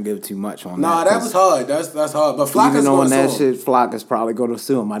not gonna give too much on that. Nah, that was hard. That's hard. But Flock is going to sue him. That shit, Flock is probably gonna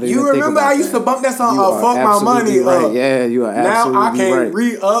sue him. I didn't You remember I used to bump that song, fuck my money right. up. Yeah, you are absolutely now I can't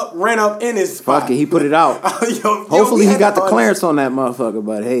right. rent up in his spot. Fuck it, he put it out. Hopefully he got the clearance on that motherfucker,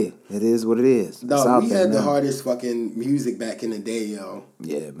 but hey, it is what it is. No, we had the hardest fucking music back in the day, yo.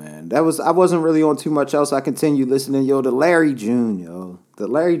 Yeah, man. I wasn't really on too much else. I continued listening, yo, to Larry June, yo. The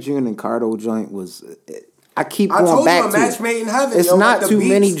Larry June and Cardo joint was... I keep going back to match made in heaven. It's not too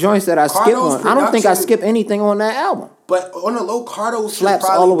many joints that I skip on. I don't think I skip anything on that album. But on the low, Cardo slaps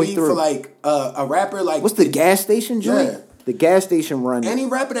all the way through for like a rapper like. What's the gas station joint? Yeah. The gas station run. Any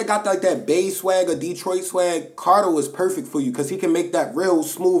rapper that got like that Bay swag or Detroit swag, Cardo is perfect for you because he can make that real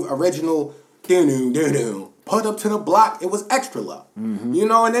smooth original. Put up to the block. It was extra low. Mm-hmm. You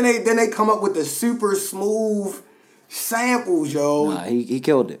know, and then they come up with the super smooth samples, yo. Nah, he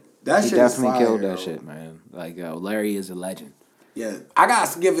killed it. That he shit definitely fire, killed that yo. shit, man. Like, Larry is a legend. Yeah. I got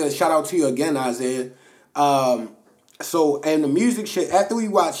to give a shout out to you again, Isaiah. So, and the music shit, after we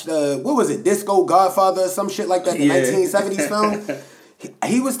watched, what was it, Disco Godfather or some shit like that, the 1970s film,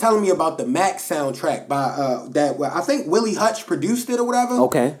 he was telling me about the Mac soundtrack by, I think Willie Hutch produced it or whatever.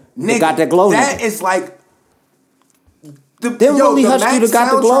 Okay. Nigga, Got that glow. That is like, Willie Hutch do the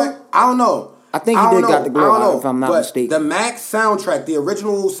Got the Glow? I don't know. I think he did Got the Glow, if I'm not mistaken. The Mac soundtrack, the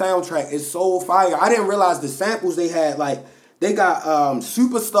original soundtrack is so fire. I didn't realize the samples they had, like, they got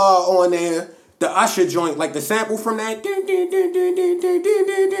Superstar on there, the Usher joint, like the sample from that.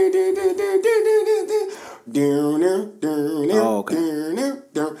 Oh, okay.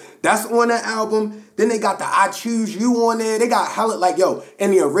 That's on the album. Then they got the I Choose You on there. They got hella, like, yo,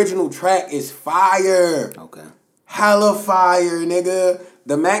 and the original track is fire. Okay. Hella fire, nigga.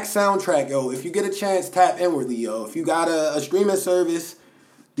 The Mac soundtrack, yo, if you get a chance, tap inwardly, yo. If you got a streaming service,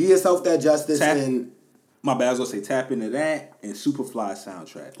 do yourself that justice. My bad, I was going to say tap into that and Superfly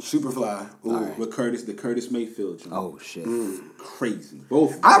soundtrack. Superfly. Ooh. Right. With the Curtis Mayfield joint. Oh, shit. Crazy.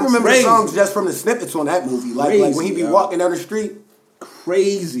 Both. I remember the songs just from the snippets on that movie. Like when he be walking down the street.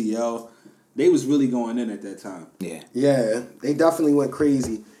 Crazy, yo. They was really going in at that time. Yeah. Yeah, they definitely went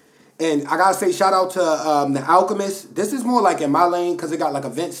crazy. And I gotta say, shout out to The Alchemist. This is more like in my lane because it got like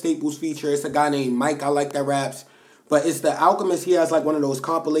a Vince Staples feature. It's a guy named Mike. I like that raps. But it's The Alchemist. He has like one of those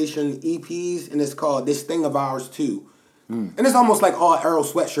compilation EPs, and it's called This Thing of Ours Too. And it's almost like all Earl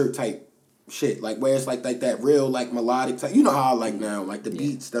Sweatshirt type shit, like where it's like that real like melodic type. You know how I like now, like the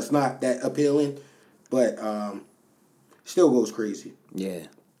beats. That's not that appealing, but still goes crazy. Yeah.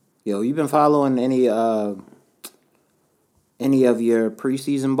 Yo, you been following any of your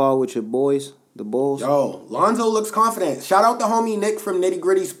preseason ball with your boys, the Bulls? Yo, Lonzo looks confident. Shout out to homie Nick from Nitty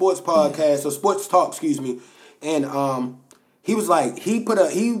Gritty Sports Podcast, or Sports Talk, excuse me. And He was like, he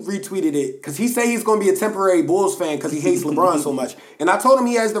retweeted it because he said he's going to be a temporary Bulls fan because he hates LeBron so much. And I told him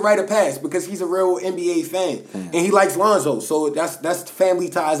he has the right of pass because he's a real NBA fan. And he likes Lonzo. So that's family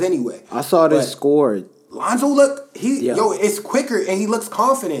ties anyway. I saw this score. Lonzo it's quicker and he looks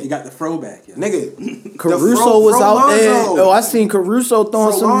confident. He got the throwback, yo. Nigga. Caruso was out there. Oh, I seen Caruso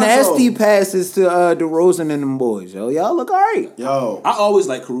throwing some nasty passes to DeRozan and them boys, yo. Y'all look all right. Yo. I always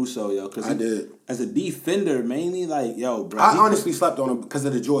like Caruso, yo. I did. As a defender, mainly, like, yo, bro. I honestly slept on him because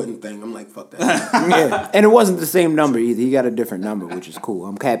of the Jordan thing. I'm like, fuck that. Yeah. And it wasn't the same number either. He got a different number, which is cool.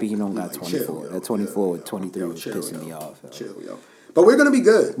 I'm happy he don't got 24. Chill, that 24 with 23 was pissing me off. Yo. Chill, yo. But we're going to be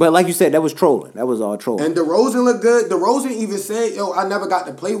good. But like you said, that was trolling. That was all trolling. And DeRozan looked good. DeRozan even said, yo, I never got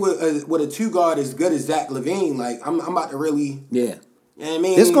to play with a two-guard as good as Zach LaVine. Like, I'm about to really... Yeah. You know what I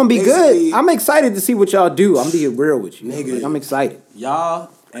mean? It's going to be good. I'm excited to see what y'all do. I'm being real with you. Nigga. Like, I'm excited.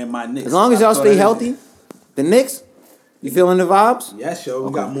 Y'all and my Knicks. As long as y'all stay healthy, the Knicks, you feeling the vibes? Yes, yo.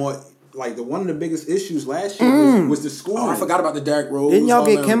 We got more... Like, one of the biggest issues last year was the scoring. Oh, I forgot about the Derrick Rose. Didn't y'all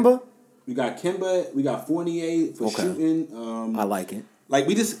get Kemba? We got Kemba. We got Fournier for shooting. I like it. Like,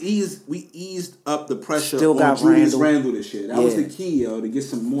 we eased up the pressure Still on got Julius Randle. Randle this year. That was the key, yo, to get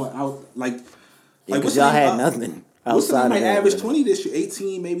some more out. Like Because y'all had nothing What's the outside name? of Like, that. average 20 this year,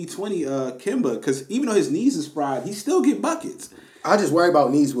 18, maybe 20, Kemba. Because even though his knees is fried, he still get buckets. I just worry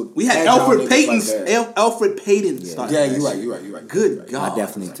about knees with... We had Alfred Payton. Alfred Payton starting. Yeah, you're right. Good God. I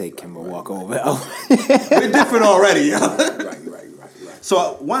definitely take Kemba Walkover. We're different already, yo. You're right.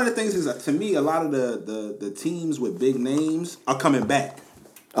 So one of the things is that, to me, a lot of the teams with big names are coming back.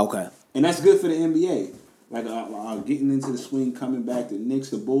 Okay. And that's good for the NBA. Like, getting into the swing, coming back, the Knicks,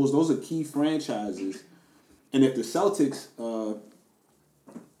 the Bulls, those are key franchises. And if the Celtics,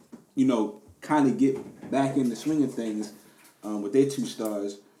 kind of get back in the swing of things with their two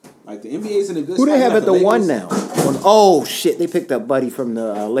stars, like, the NBA's in a good spot. Who they have Like at the Lakers. one now? Oh, shit. They picked up Buddy from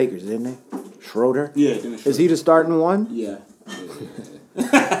the Lakers, didn't they? Schroeder? Yeah. Dennis Is he the starting one? Yeah.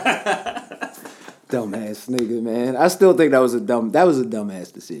 Dumbass nigga, man. I still think that was a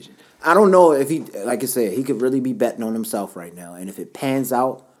dumbass decision. I don't know if he, like I said, he could really be betting on himself right now. And if it pans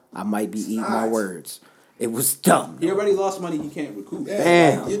out, I might be eating my words. It was dumb. He already lost money he can't recoup.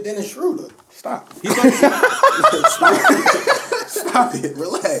 Damn. You're Dennis Schroeder. Stop. Stop. Stop it.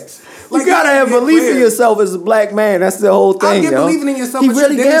 Relax. You gotta have belief in yourself as a black man. That's the whole thing, I get yo. believing in yourself. He but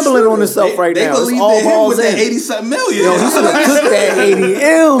really you're Dennis gambling Schroeder. on himself right They now. It's believe all in him balls with that in. 80-something million. Yo, he should have took that 80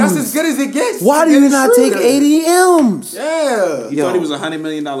 M's. That's as good as it gets. Why do you Dennis not take Schroeder. 80 M's? Yeah. He thought he was $100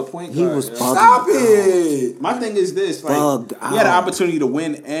 million point guard. He was yo. bugging. Stop it. My thing is this, like, Bugged you had an out. opportunity to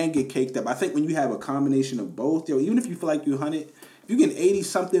win and get caked up. I think when you have a combination of both, yo, even if you feel like you're 100, if you get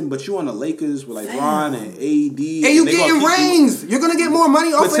 80-something, but you on the Lakers with, like, Ron and AD. And you getting rings. You're going to get more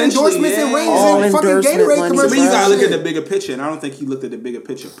money off of Potentially, endorsements and yeah. rings All and fucking endorsement Gatorade money. commercials. But you gotta look Shit. at the bigger picture, and I don't think he looked at the bigger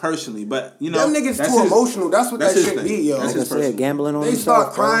picture personally. But, you know, Them niggas that's too his- emotional. That's what that his shit thing. be, yo. That's Like I his said, personal. gambling on They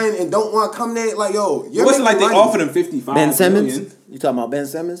himself. start crying and don't want to come there like, yo, It you're wasn't like making they money. offered him $55 Ben Simmons? million. You talking about Ben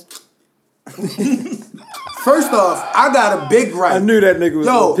Simmons? First off, I got a big gripe. I knew that nigga was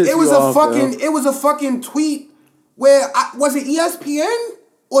Yo, gonna piss it was you a off, fucking, yo. it was a fucking tweet where was it ESPN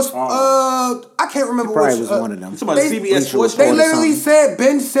or I can't remember Probably which. was one of them. It's about They- CBS Sports. They Or literally something. said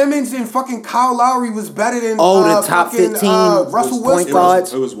Ben Simmons and fucking Kyle Lowry was better than The top fucking, 15 Russell point Westbrook.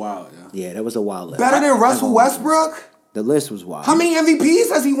 guards. It was wild, yeah. Yeah, that was a wild list. Better than Russell Westbrook. The list was wild. How many MVPs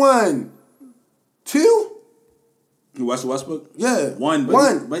has he won? 2? Russell Westbrook? Yeah, One.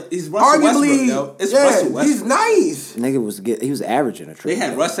 But he's Russell Arguably, Westbrook, yo. It's yeah, Russell Westbrook. he's nice. Nigga he was averaging a They triple.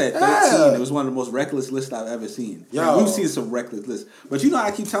 had Russ at 13. Yeah. It was one of the most reckless lists I've ever seen. Yo. We've seen some reckless lists. But you know,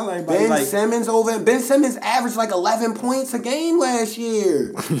 I keep telling everybody, Ben like, Simmons averaged like 11 points a game last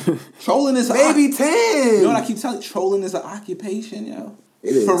year. trolling is Maybe 10. You know what I keep telling you? Trolling is an occupation, yo.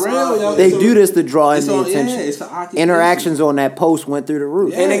 It is. For real, yo. They It's do a- this to draw in it's the on- attention. Yeah, it's an occupation. Interactions on that post went through the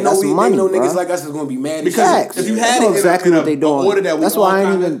roof. And they know, That's money, they know niggas bruh. like us is going to be mad as Because shit. Facts. if you They had know it in a- exactly in a- what they doing. an order that we That's why all I ain't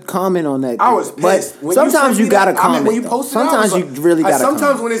kinda- even comment on that. I was pissed. But sometimes you gotta comment. when you though. post it, I sometimes was you like- really gotta Sometimes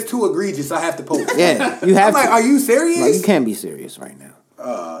comment. when it's too egregious, I have to post. Yeah, you have I'm like, to. are you serious? Like, you can't be serious right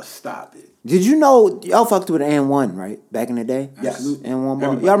now. Stop it. Did you know y'all fucked with N1, right? Back in the day? Yes. N1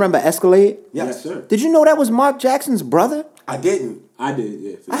 ball. Y'all remember Escalade? Yes, sir. Did you know that was Mark Jackson's brother? I didn't. I did,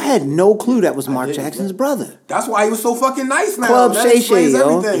 yeah. I had no clue that was Mark didn't, Jackson's brother. That's why he was so fucking nice now. Club That Shay explains Shay,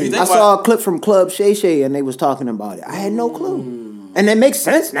 yo. everything. I saw a clip from Club Shay Shay and they was talking about it. I had no clue. And it makes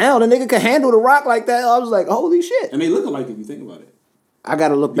sense now. The nigga could handle the rock like that. I was like, holy shit. And they look alike if you think about it. I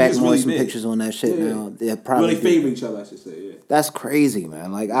gotta look back just more at really some big. pictures on that shit Yeah. now. Yeah, Well, probably. they favor each other, I should say, yeah. That's crazy,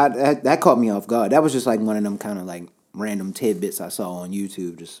 man. Like that caught me off guard. That was just like one of them kind of like random tidbits I saw on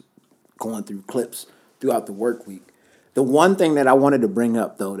YouTube, just going through clips throughout the work week. The one thing that I wanted to bring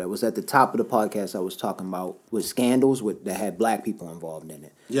up, though, that was at the top of the podcast I was talking about was scandals that had black people involved in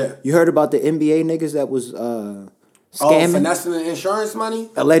it. Yeah. You heard about the NBA niggas that was scamming? Oh, finessing the insurance money?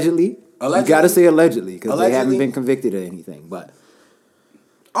 Allegedly. You got to say allegedly because they haven't been convicted of anything. But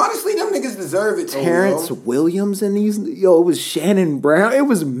honestly, them niggas deserve it. Terrence Williams and these, it was Shannon Brown. It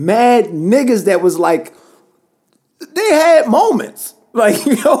was mad niggas that was like, they had moments. Like,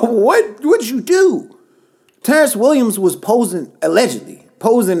 what'd you do? Terrence Williams was allegedly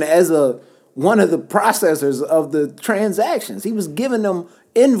posing as one of the processors of the transactions. He was giving them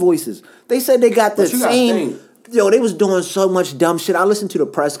invoices. They said they got the same. They was doing so much dumb shit. I listened to the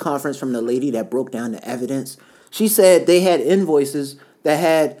press conference from the lady that broke down the evidence. She said they had invoices that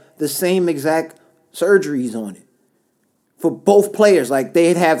had the same exact surgeries on it for both players. Like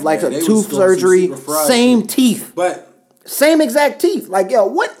they'd have like a tooth surgery, same teeth, but same exact teeth. Like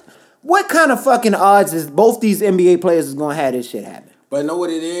what kind of fucking odds is both these NBA players is gonna have this shit happen? But know what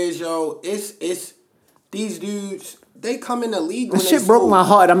it is, yo? It's these dudes. They come in the league. This shit broke my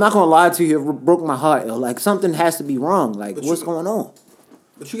heart. I'm not gonna lie to you. It broke my heart. Yo. Like something has to be wrong. Like what's going on?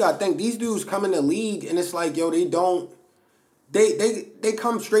 But you gotta think these dudes come in the league and it's like, yo, they don't. They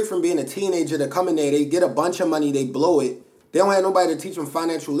come straight from being a teenager to come in there. They get a bunch of money. They blow it. They don't have nobody to teach them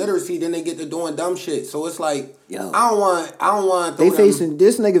financial literacy. Then they get to doing dumb shit. So it's like, yo, I don't want.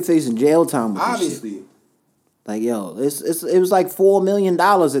 This nigga facing jail time. With obviously. This shit. Like, yo, it was like $4 million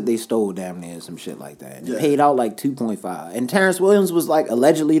that they stole down there, some shit like that. And it paid out like 2.5. And Terrence Williams was like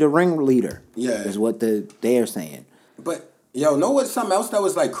allegedly the ringleader. Yeah, is what they're saying. But yo, know what? Something else that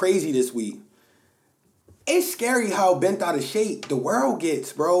was like crazy this week. It's scary how bent out of shape the world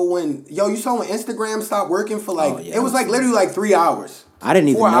gets, bro. When you saw when Instagram stopped working for like it was like literally like 3 hours. I didn't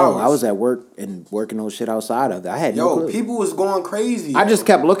even know. I was at work and working on shit outside of it. I had no clue. People was going crazy. I just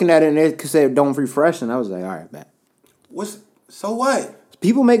kept looking at it and it said don't refresh, and I was like, all right, man. So what?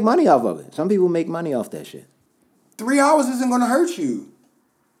 People make money off of it. Some people make money off that shit. 3 hours isn't gonna hurt you.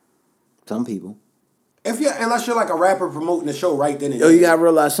 Some people. Unless you're like a rapper promoting the show right then and there. You gotta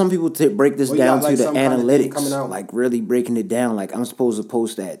realize some people break this down to the analytics, coming out. like really breaking it down. Like I'm supposed to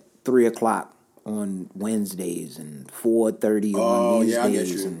post at 3:00 on Wednesdays and 4:30 on these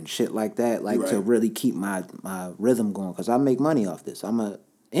days and shit like that. Like to really keep my rhythm going because I make money off this. I'm a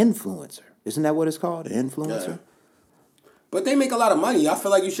influencer. Isn't that what it's called? An influencer. Yeah. But they make a lot of money. I feel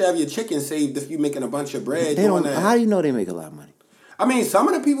like you should have your chicken saved if you're making a bunch of bread. How do you know they make a lot of money? I mean, some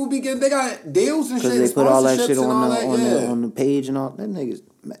of the people they got deals and shit. Because they put all that shit on the page and all that niggas.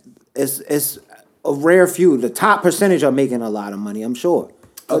 It's a rare few. The top percentage are making a lot of money, I'm sure.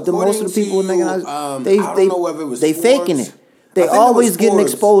 But most of the people, I don't know whether it was they faking it. They always getting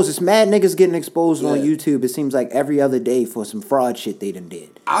exposed. It's mad niggas getting exposed on YouTube. It seems like every other day for some fraud shit they done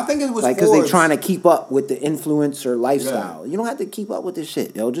did. I think it was like because they trying to keep up with the influencer lifestyle. You don't have to keep up with this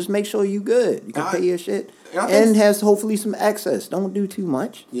shit, yo. Just make sure you good. You can pay your shit and has hopefully some access. Don't do too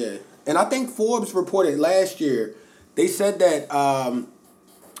much. Yeah, and I think Forbes reported last year. They said that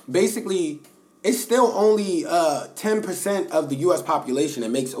basically it's still only 10% of the U.S. population that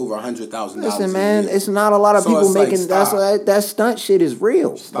makes over $100,000. Listen, man, it's not a lot of people making that stunt shit is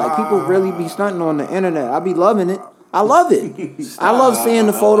real. Like people really be stunting on the internet. I be loving it. I love it. I love seeing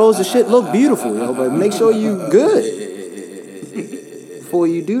the photos. The shit look beautiful, yo. But make sure you good before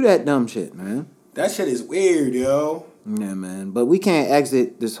you do that dumb shit, man. That shit is weird, yo. Yeah, man. But we can't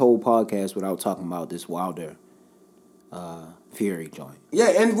exit this whole podcast without talking about this Wilder Fury joint.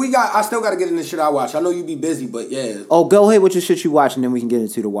 Yeah, and I still got to get in the shit I watch. I know you be busy, but yeah. Oh, go ahead with your shit you watch, and then we can get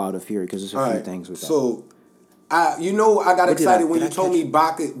into the Wilder Fury because there's a few things with that. So, I got excited when you told me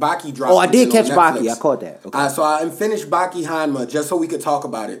Baki dropped. Oh, I did catch Baki. I caught that. Okay. So I finished Baki Hanma just so we could talk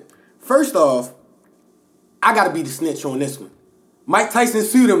about it. First off, I got to be the snitch on this one. Mike Tyson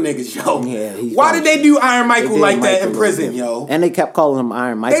sued them niggas, yo. Yeah, why did they do Iron Michael like that in prison, yo? And they kept calling him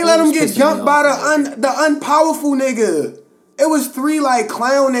Iron Michael. They let him get jumped by the unpowerful nigga. It was 3 like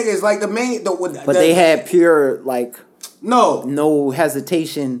clown niggas, like the main. But they had pure like no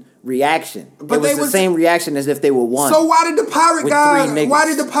hesitation reaction. But it was the same reaction as if they were one. So why did the pirate guy? Why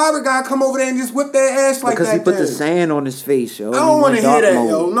did the pirate guy come over there and just whip their ass like that? Because he put the sand on his face, yo. I don't want to hear that,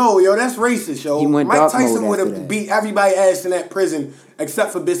 yo. No, yo, that's racist, yo. Mike Tyson would have beat everybody's ass in that prison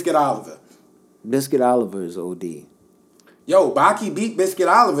except for Biscuit Oliver. Biscuit Oliver is OD. Yo, Baki beat Biscuit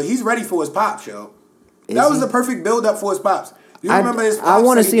Oliver. He's ready for his pops, yo. That was the perfect build up for his pops. You remember his I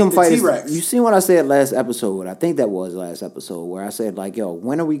want to see him fight. T-Rex. You seen what I said last episode? I think that was last episode where I said like, "Yo,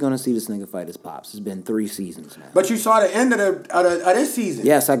 when are we gonna see this nigga fight his pops?" It's been 3 seasons now. But you saw the end of this season.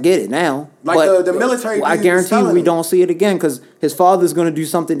 Yes, I get it now. Like but the military. I guarantee you we don't see it again because his father's gonna do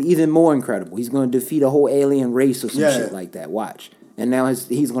something even more incredible. He's gonna defeat a whole alien race or some shit like that. Watch. And now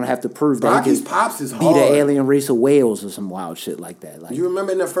he's gonna have to prove that Rocky's pops is beat hard. an alien race of whales or some wild shit like that. Like you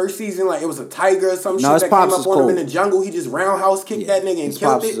remember in the first season, like it was a tiger or some shit his that pops came is up on him cold. in the jungle. He just roundhouse kicked that nigga and his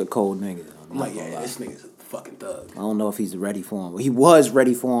killed pops it. is a cold nigga. I'm like, yeah, this nigga's a fucking thug. I don't know if he's ready for him. He was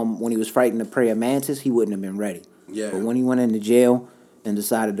ready for him when he was fighting the prey of Mantis. He wouldn't have been ready. Yeah. But when he went into jail and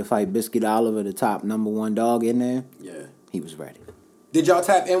decided to fight Biscuit Oliver, the top #1 dog in there, he was ready. Did y'all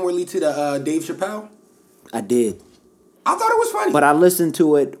tap inwardly to the Dave Chappelle? I did. I thought it was funny. But I listened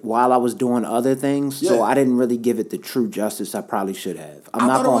to it while I was doing other things, so Yeah. I didn't really give it the true justice I probably should have. I'm I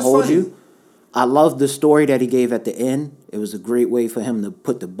not thought it going was to hold funny. you. I love the story that he gave at the end. It was a great way for him to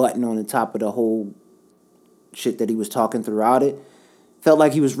put the button on the top of the whole shit that he was talking throughout it. Felt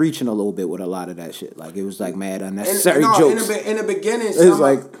like he was reaching a little bit with a lot of that shit. Like, it was like mad unnecessary jokes. In the beginning, It was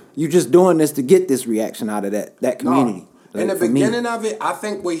like, you just doing this to get this reaction out of that community. In the Like, for me. beginning of it, I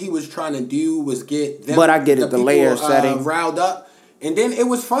think what he was trying to do was get them, But I get it, the people, layer setting. riled up, and then it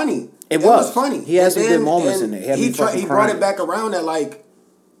was funny. It was funny. He had And some then- good moments and in it. Had me He fucking brought crying. it back around that like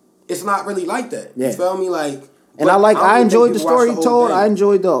it's not really like that. Yeah. You feel me? Like, And but I don't even enjoyed think the people watch story he whole told. thing. I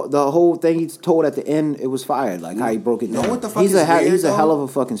enjoyed the whole thing he told at the end. It was fire, like how he broke it down. what the fuck he's is weird, he's a though? hell of a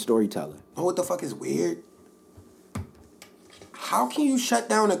fucking storyteller. Oh, what the fuck is weird? How can you shut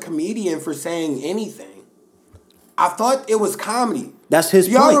down a comedian for saying anything? I thought it was comedy. That's his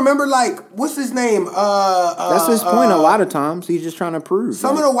Y'all point. remember, like, what's his name? That's his point. A lot of times he's just trying to prove.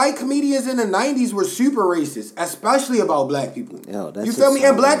 Some like, of the white comedians in the 90s were super racist, especially about black people. Yo, that's You feel me?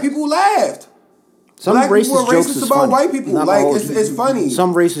 And black people laughed. some black racist people were jokes racist is about funny. white people. Not Like, gonna it's hold you. funny.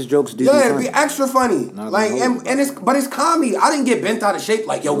 Some racist jokes do. Yeah, be it'd funny. be extra funny. Not Like, gonna hold but it's comedy. I didn't get bent out of shape.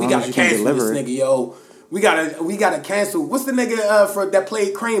 Like, yo, we long gotta as you can cancel this deliver it. nigga, yo. We gotta cancel. What's the nigga for that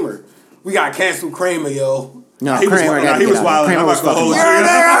played Kramer? We gotta cancel Kramer, yo. No, He was Kramer wild. got He to was get out. wild. Kramer I'm was not gonna fucking hold you.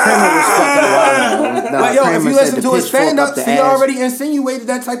 wild. Kramer was fucking wild. But yo, if Kramer you said listen the to his pitchfork stand up ups, the he ass. already insinuated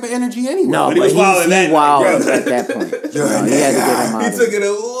that type of energy anyway. No, But but he was wild in that he wild night. at that point. No, he had to get him out. He of took there. it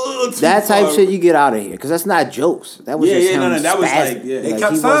a little too That type far. shit you get out of here because that's not jokes. That was just him that was spazzing. like, yeah. They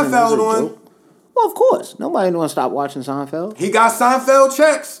kept he wasn't- it Seinfeld wasn't a on. joke. Well, of course, nobody gonna stop watching Seinfeld. He got Seinfeld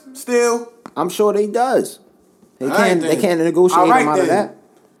checks still. I'm sure they does. They All right, can't. They then. can't negotiate All right, him out of then. that.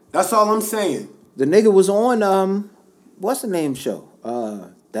 That's all I'm saying. The nigga was on what's the name show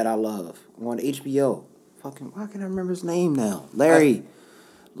that I love on HBO. Fucking, why can't I remember his name now? Larry,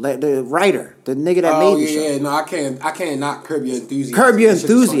 the writer, the nigga that Oh made the show. yeah, no, I can't not Curb Your Enthusiasm. Curb Your That shit is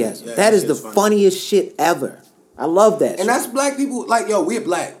funny. Enthusiasm. Yeah, that is shit the funny. funniest shit ever. I love that. And shit. that's black people. Like, yo, we're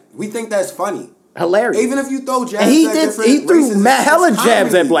black. We think that's funny. hilarious. Even if you throw jabs And he at did. different He threw races, mad it's hella jabs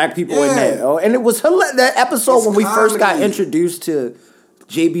comedy. at black people in Yeah. that. Oh, and it was that episode It's when we first got comedy. introduced to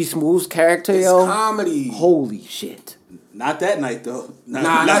JB Smooth's character. It's yo, comedy. holy shit. Not that night though. Nah,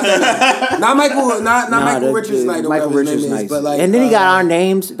 not that. Not Michael. Not Michael Richards night. Or Michael whatever his Richards name is, night. But like, and then he got our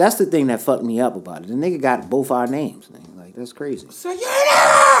names. That's the thing that fucked me up about it. The nigga got both our names. Like, that's crazy.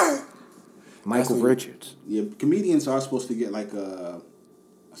 Sayona! Michael what- Richards. Yeah, comedians are supposed to get like a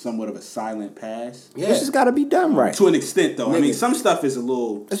somewhat of a silent pass. Yeah. This just got to be done right. To an extent, though. I mean, Nigga. some stuff is a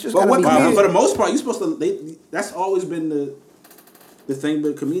little. It's just But got what to be comedian- done. For the most part, you're supposed to. That's always been the thing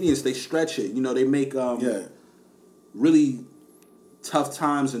with comedians. They stretch it. You know, they make really tough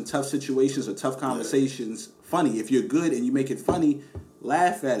times and tough situations or tough conversations funny. If you're good and you make it funny,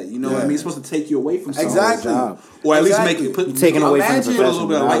 laugh at it. You know what I mean? It's supposed to take you away from something. Exactly. Or at least Exactly. make it put You're taking away from the Imagine- put a little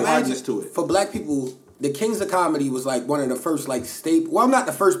bit of professional. lightheartedness to it. For black people, the Kings of Comedy was like one of the first like staple. Well, not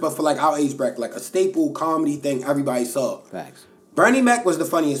the first, but for like our age bracket, like a staple comedy thing everybody saw. Facts. Bernie Mac was the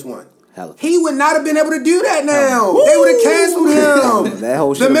funniest one. Hell. He would not have been able to do that now. They would have canceled him. That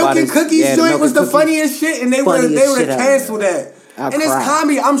whole shit the Milk about and his- Cookies yeah, the joint Milk was and the Cookies funniest shit, and they would funniest have shit ever. canceled that. I And it's cried.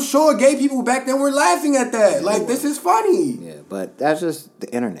 comedy. I'm sure gay people back then were laughing at that. Like, this is funny. Yeah, but that's just the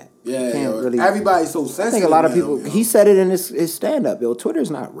internet. You Yeah, can't yo, really. everybody's so sensitive. I think a lot of now, people. yo. He said it in his stand up. Yo,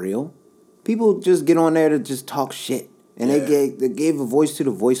 Twitter's not real. People just get on there to just talk shit, and Yeah. they gave a voice to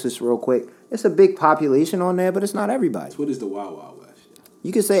the voiceless real quick. It's a big population on there, but it's not everybody. Twitter's the Wild Wild West.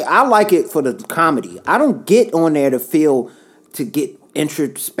 You can say I like it for the comedy. I don't get on there to get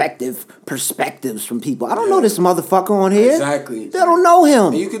introspective perspectives from people. I don't know this motherfucker on here. Exactly. They don't know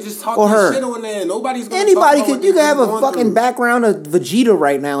him. And you could just talk or this her. shit on there. Nobody's gonna Anybody talk about could. what You they could have a going fucking through. background of Vegeta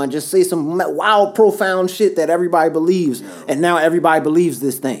right now and just say some wild, profound shit that everybody believes, and now everybody believes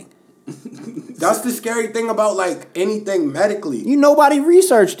this thing. That's the scary thing about like anything medically. Nobody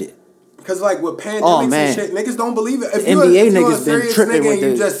researched it. Because like with pandemics and shit, niggas don't believe it. If you're NBA a niggas serious been tripping nigga with and you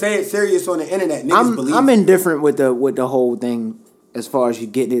it. just say it serious on the internet, niggas believe I'm it. indifferent with the whole thing as far as you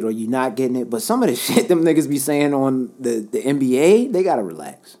getting it or you not getting it. But some of the shit them niggas be saying on the NBA, they gotta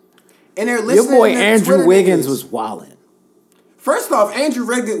relax. And they're listening. Your boy to Andrew Twitter Wiggins niggas. was wildin'. First off, Andrew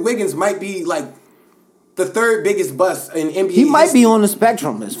Wiggins might be like the third biggest bust in NBA. He might be history. on the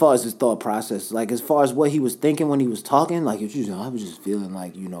spectrum as far as his thought process. Like, as far as what he was thinking when he was talking, like, I was just feeling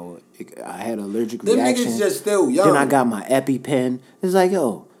like, I had an allergic Them reaction. niggas just still young. Then I got my EpiPen. It's like,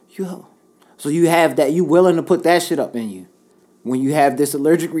 yo. So you have that. You willing to put that shit up in you when you have this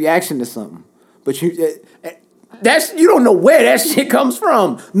allergic reaction to something. But you don't know where that shit comes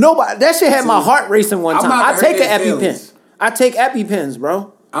from. Nobody. That shit had my heart racing one I'm time. about I to take hurt an their EpiPen. feelings. I take EpiPens,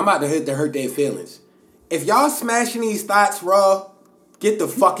 bro. I'm about to hurt their feelings. If y'all smashing these thoughts raw, get the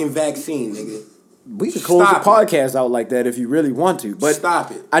fucking vaccine, nigga. We could close Stop the podcast out like that if you really want to. But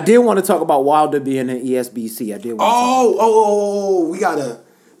stop it. I did want to talk about Wilder being in ESBC. I did want to We gotta.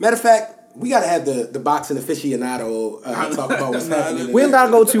 Matter of fact, we gotta have the boxing aficionado talk about what's happening. We ain't gotta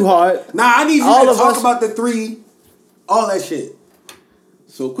go too hard. Nah, I need you All to of talk us- about the three, all that shit.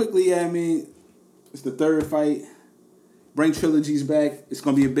 So quickly, it's the third fight. Bring trilogies back. It's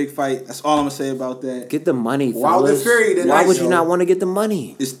gonna be a big fight. That's all I'm gonna say about that. Get the money, Wilder fellas. Fury tonight, Why would you yo. not want to get the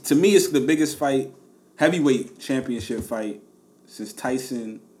money? To me, it's the biggest fight, heavyweight championship fight since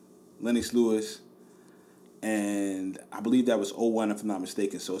Tyson, Lennox Lewis, and I believe that was 01 if I'm not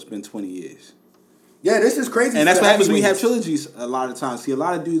mistaken. So it's been 20 years. Yeah, this is crazy. And that's for what happens when you have heavyweights. trilogies a lot of times. See, a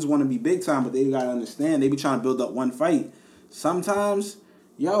lot of dudes want to be big time, but they gotta understand they be trying to build up one fight. Sometimes,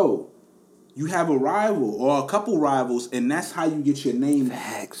 you have a rival or a couple rivals, and that's how you get your name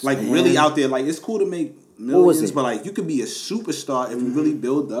Facts, like man. really out there. Like, it's cool to make was millions, it? but like you could be a superstar if you really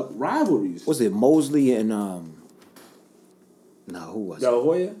build up rivalries. Was it Mosley and No, who was it? De La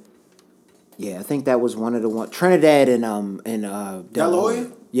Hoya? Yeah, I think that was one of the one. Trinidad and De La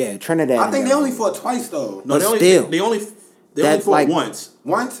Hoya? Yeah, Trinidad. I and think De they La only Hoya. fought twice though. No, But still. they only That's fought like- once.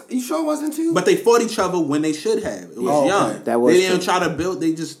 Once? You sure it wasn't two? But they fought each other when they should have. It was Oh, okay. young. That was they didn't true. try to build.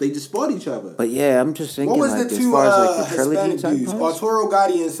 They just fought each other. But yeah, I'm just thinking what was like the as two far as like the trilogy Hispanic type dudes? ones? Arturo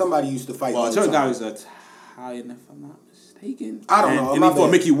Gotti and somebody used to fight. Well, all the Arturo time. Gotti was Italian, if I'm not mistaken. I don't know, And my he fought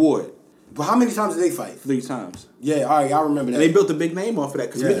bad. Mickey Ward But how many times did they fight? 3 times. Yeah, all right, I remember that. And they built a big name off of that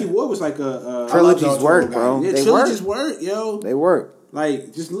because Yeah. Mickey Ward was like a Trilogies Arturo work, Gotti. bro. yeah, They trilogies work. work, yo. They work.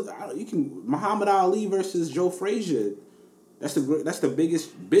 Like, just look, you can Muhammad Ali versus Joe Frazier. That's the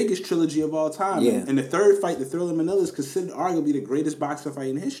biggest trilogy of all time. Yeah. And the third fight, the Thriller Manila, is considered arguably the greatest boxing fight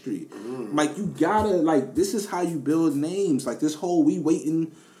in history. Like, you gotta this is how you build names. Like, this whole we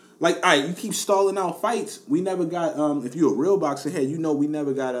waiting. Like, all right, you keep stalling out fights. We never got if you're a real boxer head, we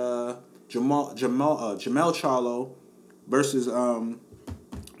never got Jamel Charlo versus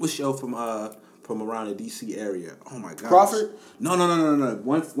what's show from around the DC area. Oh my god. Crawford? No.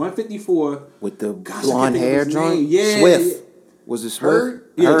 154 With the Gosh, I blonde can't think of hair his joint? name. Yeah, Swift. yeah. Was it Swift? Hurd?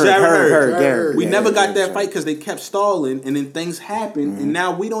 Yeah, Jared Hurd. Garrett. We Yeah, never got yeah, that yeah. fight because they kept stalling, and then things happened, and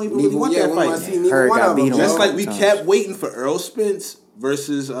now we don't even really want yeah, that we don't wanna fight. see neither Hurd one got of them. beat on Just Bro. like we Times. kept waiting for Earl Spence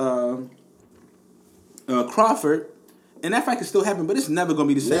versus Crawford, and that fight can still happen, but it's never gonna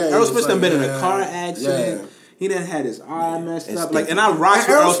be the same. Yeah, Earl it's Spence like, done been in a yeah, car accident. yeah. He done had his eye messed it's up. Like, and I rock And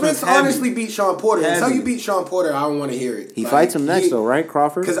with Earl Spence heavy. honestly beat Sean Porter. Until Heavy. you beat Sean Porter, I don't want to hear it. He fights him next though, right?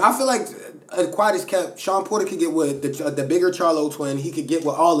 Crawford? Because I feel like quiet as kept, Sean Porter could get with the bigger Charlo twin. He could get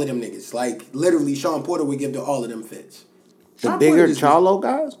with all of them niggas. Like, literally, Sean Porter would give to all of them fits. The Sean bigger Porter just- Charlo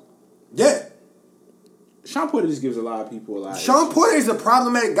guys? Yeah. Sean Porter just gives a lot of people a lot. Sean Porter is a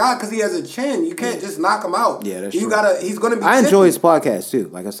problematic guy because he has a chin. You can't just knock him out. Yeah, that's you true. He's going to be I enjoy his chippy. podcast too.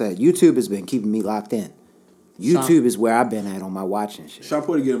 Like I said, YouTube has been keeping me locked in. YouTube is where I've been at on my watching shit. Sean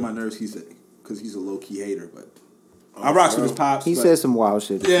Porter get on my nerves. Because he's a low key hater, but I rocks with his pops. He but- said some wild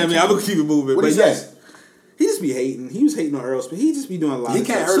shit. Yeah, I mean, I'm gonna keep it moving. What But he say? yes, he just be hating. He was hating on Earl Spence. He just be doing a lot He of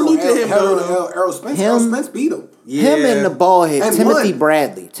can't stuff. hurt Salute on to him, though. Errol Spence. Him- Errol Spence beat him. Yeah. Him and the bald head, And Timothy won.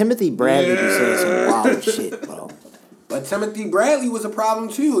 Bradley. Timothy Bradley be saying some Yeah. wild shit, bro. But Timothy Bradley was a problem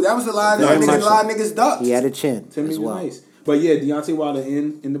too. That was a lot of Very niggas, much a lot of niggas ducked. He had a chin Timmy as was well. nice. But yeah, Deontay Wilder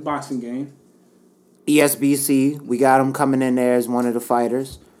in the boxing game. ESBC, we got him coming in there as one of the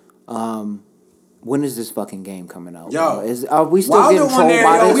fighters. When is this fucking game coming out? Yo, bro? Are we still Wilder getting on trolled there,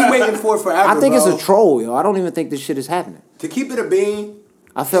 by yo, this? we waiting for it forever. I think bro. it's a troll, yo. I don't even think this shit is happening. To keep it a bean.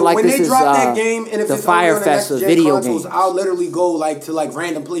 I feel like when this they is drop that game, and if the it's Fire only on the Fest next of gen video consoles, games. I'll literally go to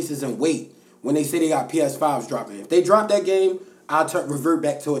random places and wait when they say they got PS5s dropping. If they drop that game, I'll revert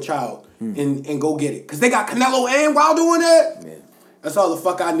back to a child and go get it. Cause they got Canelo and Wilder on that. Yeah. That's all the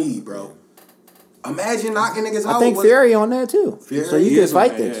fuck I need, bro. Imagine knocking niggas out. I think with, Fury on there too. Fury So you can is on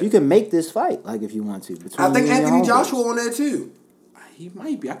fight there, this. yeah. You can make this fight like if you want to. I think you and your Anthony homeboy. Joshua on there too. He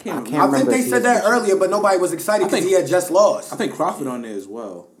might be. I can't I can't remember. I think remember they if he said is that or earlier, but nobody was excited I because think- he had just lost. I think Crawford on there as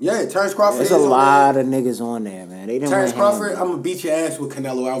well. Yeah, Terrence Crawford. There's is a on lot there. of niggas on there, man. They didn't Terrence win Crawford, hand, I'm gonna beat your ass with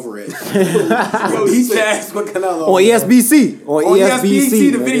Canelo Alvarez. I'm gonna beat your ass with Canelo. on ESBC. On ESBC,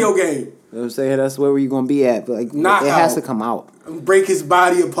 the nigga. video game. You know what I'm saying? That's where you gonna be at. But like, Knockout. it has to come out. Break his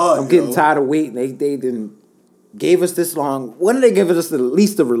body apart. I'm getting yo. tired of waiting. They didn't gave us this long. When did they give us at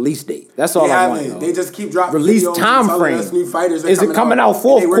least the release date? That's all They I want. haven't. Though. They just keep dropping Release videos time and telling frame. us new fighters are Is it coming out and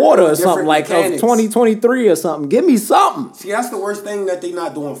fourth they working quarter on or something different like of mechanics. 2023 or something? Give me something. See, that's the worst thing that they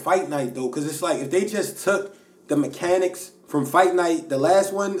not doing Fight Night though, because it's like if they just took the mechanics from Fight Night, the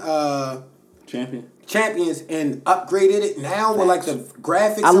last one, Champions, and upgraded it now with like the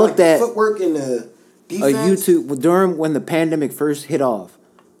graphics, I and looked like at the footwork and the A defense. YouTube during when the pandemic first hit off.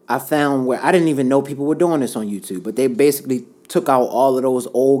 I found where I didn't even know people were doing this on YouTube, but they basically took out all of those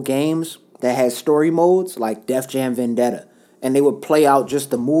old games that had story modes like Def Jam Vendetta, and they would play out just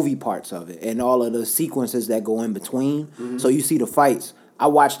the movie parts of it and all of the sequences that go in between. Mm-hmm. So you see the fights. I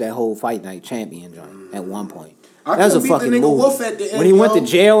watched that whole Fight Night Champion joint at one point. I That was a couldn't beat the fucking nigga movie. Wolf at the end, When he went to yo.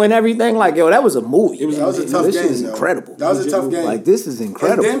 jail and everything, like yo, that was a movie. That was a tough This game, is though. incredible. That was a tough game. Like this is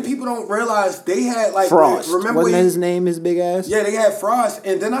incredible. And then people don't realize they had like Frost. Remember Wasn't when his name his big ass? Yeah, they had Frost,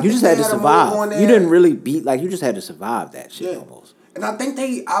 and then I You think just they had to a move survive. on there. You didn't really beat like you just had to survive that shit Yeah. almost. And I think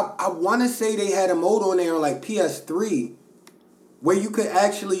I want to say they had a mode on there on like PS3 where you could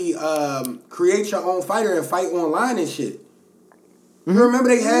actually create your own fighter and fight online and shit. Mm-hmm. You remember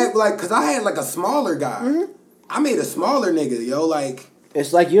they had like, cause I had like a smaller guy. Mm-hmm. I made a smaller nigga, yo, like.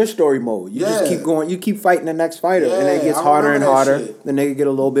 It's like your story mode. You just Yeah. keep going. You keep fighting the next fighter, and it Yeah, gets I harder and remember that harder. shit. The nigga get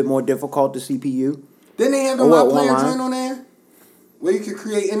a little bit more difficult. The CPU. Didn't they have the Oh, My what, Player online? joint on there? Where you could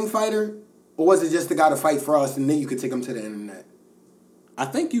create any fighter? Or was it just the guy to fight Frost and then you could take him to the internet? I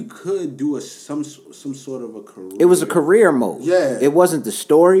think you could do some sort of a career. It was a career mode. Yeah. It wasn't the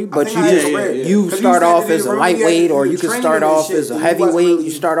story, but think you I had just a career. you 'Cause start you off said as a that remember you had lightweight, to or do you could training start and off shit, as a and you wasn't heavyweight. really-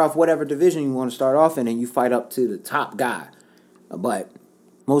 You start off whatever division you want to start off in, and you fight up to the top guy. But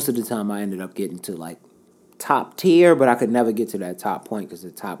most of the time, I ended up getting to like top tier, but I could never get to that top point because the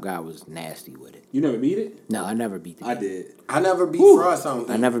top guy was nasty with it. You never beat it? No, I never beat the I game. did. I never beat Frost, I don't I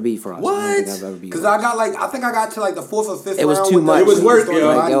think. never beat Frost. I don't think I've ever beat Because Frost. I got like, I think I got to like the 4th or 5th It was round too with the- much. It was work, with the yo.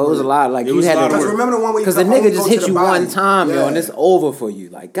 Like, body yo, it was a work. lot. Like It you was a had lot to. of Because work. remember the one where you Because the come nigga home, just go hit to you the one body? time, yo, Yeah. and it's over for you.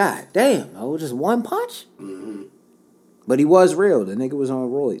 Like, god damn, oh, just one punch. Mm-hmm. But he was real. The nigga was on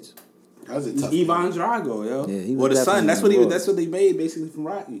roids. That was a tough Ivan Drago, yo. Yeah, he or was the son. definitely That's what he was. on That's what they made basically from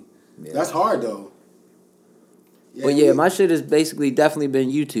Rocky. That's hard though. But yeah, my shit has basically definitely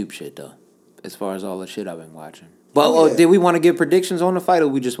been YouTube shit though, as far as all the shit I've been watching. But Oh, yeah. did we want to give predictions on the fight, or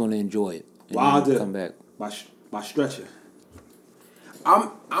we just want to enjoy it? And then Wilder. come back. My stretcher.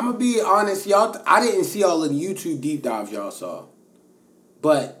 I'm gonna be honest, y'all. I didn't see all of the YouTube deep dives y'all saw,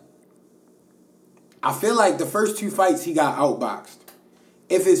 but I feel like the first 2 fights he got outboxed.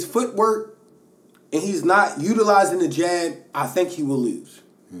 If his footwork and he's not utilizing the jab, I think he will lose.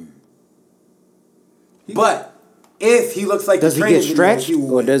 But if he looks like Does the he training get videos, stretched, he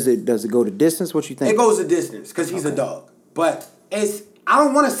will or win. does it go to distance? What you think? It goes a distance because he's a dog. But I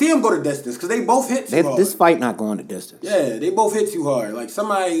don't want to see him go to distance because they both hit too hard. This fight not going to distance. Yeah, they both hit too hard. Like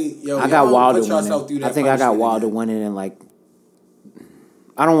somebody, yo, I got y'all Wilder put yourself through winning. that I think I got punishment Wilder again. winning in like.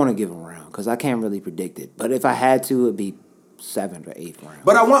 I don't want to give him a round because I can't really predict it. But if I had to, it'd be 7th or 8th round.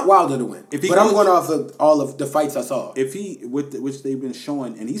 But I want Wilder to win. If he But I'm goes- going off of all of the fights I saw. If he which they've been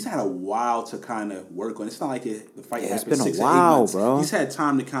showing, and he's had a while to kind of work on. It's not like the fight Yeah, it's happened been a 6 or 8 while, months. bro. He's had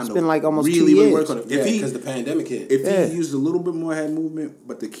time to kind of been like almost 2 really years. work on it. Yeah, If he because the pandemic hit. if Yeah. he used a little bit more head movement,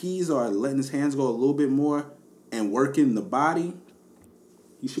 but the keys are letting his hands go a little bit more and working the body,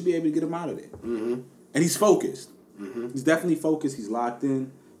 you should be able to get him out of there. Mm-hmm. And he's focused. Mm-hmm. He's definitely focused. He's locked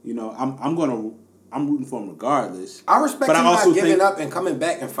in. You know, I'm rooting for him regardless. I respect But him I also not giving think- up and coming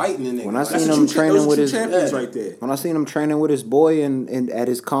back and fighting the nigga. When I Like, seen That's him the training those are with two his champions yeah. right there. when I seen him training with his boy and at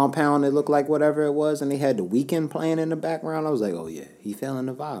his compound, it looked like whatever it was, and they had the Weeknd playing in the background. I was like, oh yeah, he feeling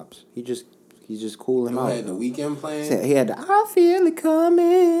the vibes. He's just cooling who out. had the weekend playing? He had the I feel it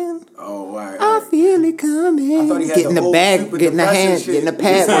coming. Oh, all right. I feel it coming. I thought he had Getting the the old bag, super getting the depressing hand, shit. getting the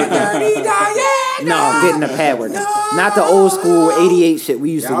pad working. Diana! No, getting the pad working. Not the old school 88 shit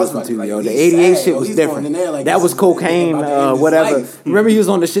we used Yeah, I to was listen about to to, be yo. like, The he's 88 sad, shit yo. was He's going different. in there like That this was is cocaine, about to end his whatever. life. Remember he was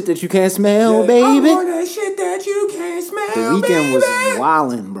on the shit that you can't smell, I'm baby? on that shit that you can't smell, The Weeknd was baby.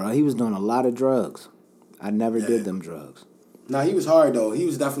 wilding, bro. He was doing a lot of drugs. I never did them drugs. Nah, he was hard though. He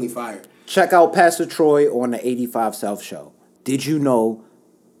was definitely fired. Check out Pastor Troy on the 85 South Show. Did you know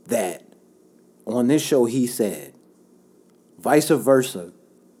that on this show, he said, vice versa,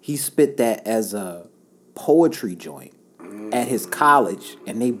 he spit that as a poetry joint at his college,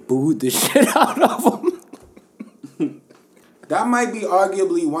 and they booed the shit out of him. That might be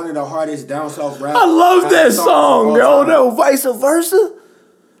arguably one of the hardest down south rap. I love that song, yo. No, vice versa.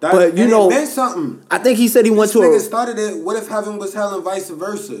 But you know, it meant something. I think he said he went to nigga started it. What if heaven was hell and vice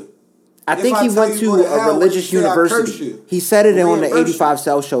versa? I think he went to a religious university. He said it on the 85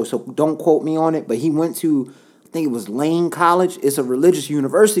 South show, so don't quote me on it. But he went to, I think it was Lane College. It's a religious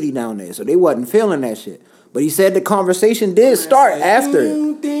university down there, so they wasn't feeling that shit. But he said the conversation did start after it.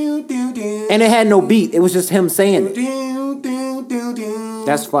 And it had no beat. It was just him saying it.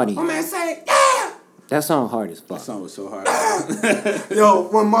 That's funny. My man say, yeah! That song hard as fuck. That song was so hard. Yo,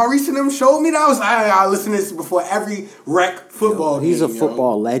 when Maurice and them showed me that, I was like, I listen to this before every rec football game. He's a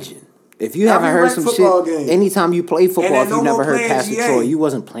football legend. If you haven't heard some shit, game. Anytime you play football, if you never heard Pastor GA. Troy, you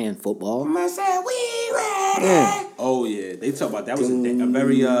wasn't playing football. My man said, we ready. Yeah. Oh yeah, they talk about that was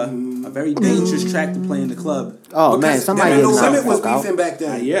a very dangerous track to play in the club. Oh man, somebody No getting Limit was knocked out. beefing back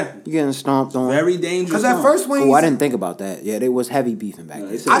then. Yeah, You getting stomped on. very dangerous. Because at first when Oh, I didn't think about that. Yeah, there was heavy beefing back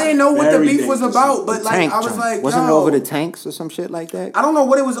then. I didn't know what the Very beef was dangerous. about, but like Tank I was joint. like, Wasn't it yo. over the tanks or some shit like that? I don't know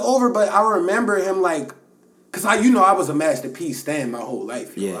what it was over, but I remember him like, cause I was a Master P stan my whole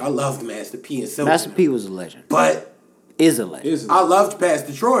life. Yeah. I loved Master P and Silver. Master P was a legend. But Is a legend. I loved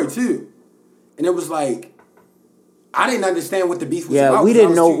Pastor Troy too, and it was like I didn't understand what the beef was about. We 'cause I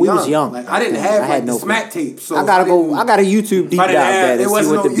didn't know. too We was young. Like I didn't have I like had the no smack tape. So I gotta go. I got a YouTube deep If I dive didn't have, that there and see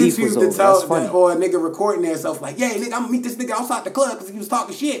wasn't what no the beef YouTube was to over. tell That's funny. or a nigga recording themself like, yeah, nigga, I'm gonna meet this nigga outside the club because he was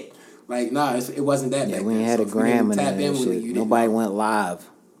talking shit. Like, nah, it wasn't that. Yeah, back we ain't then. had So a if you gram didn't and tap that in with it, shit. you didn't Nobody know. went live.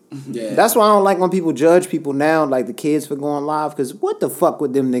 Yeah, That's why I don't like when people judge people now, like the kids for going live. Because what the fuck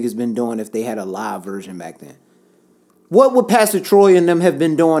would them niggas been doing if they had a live version back then? What would Pastor Troy and them have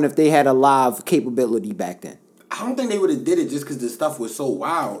been doing if they had a live capability back then? I don't think they would have did it just because the stuff was so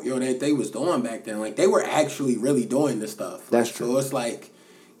wild, that they was doing back then. Like, they were actually really doing this stuff. That's like, true. So it's like,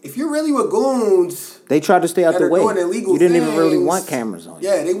 if you're really with goons They tried to stay out that the are way. doing illegal You didn't even really things, want cameras on you.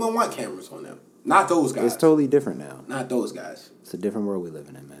 Yeah, they won't want cameras on them. Not those guys. It's totally different now. Not those guys. It's a different world we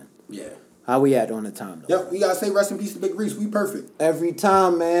living in, man. Yeah. How we at on the time, though? Yep, we gotta say rest in peace to Big Reese. We perfect. Every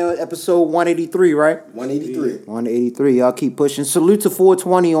time, man. Episode 183, right? 183. 183. Y'all keep pushing. Salute to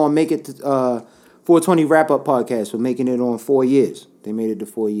 420 on Make It to 420 Wrap-Up Podcast for making it on 4 years. They made it to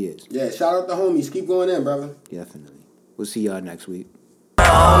 4 years. Yeah, shout out the homies. Keep going in, brother. Definitely. We'll see y'all next week. They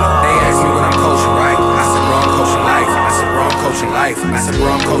asked me what I'm coaching, right? I said, bro, I'm coaching life. I said, bro, I'm coaching life. I said, bro,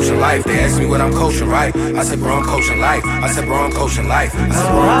 I'm coaching life. They asked me what I'm coaching, right? I said, bro, I'm coaching life. I said, bro, I'm coaching life. I said,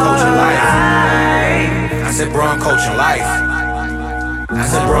 bro, I'm coaching life. I said, bro, I'm coaching life. I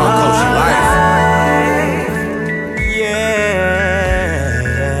said, bro, I'm coaching life.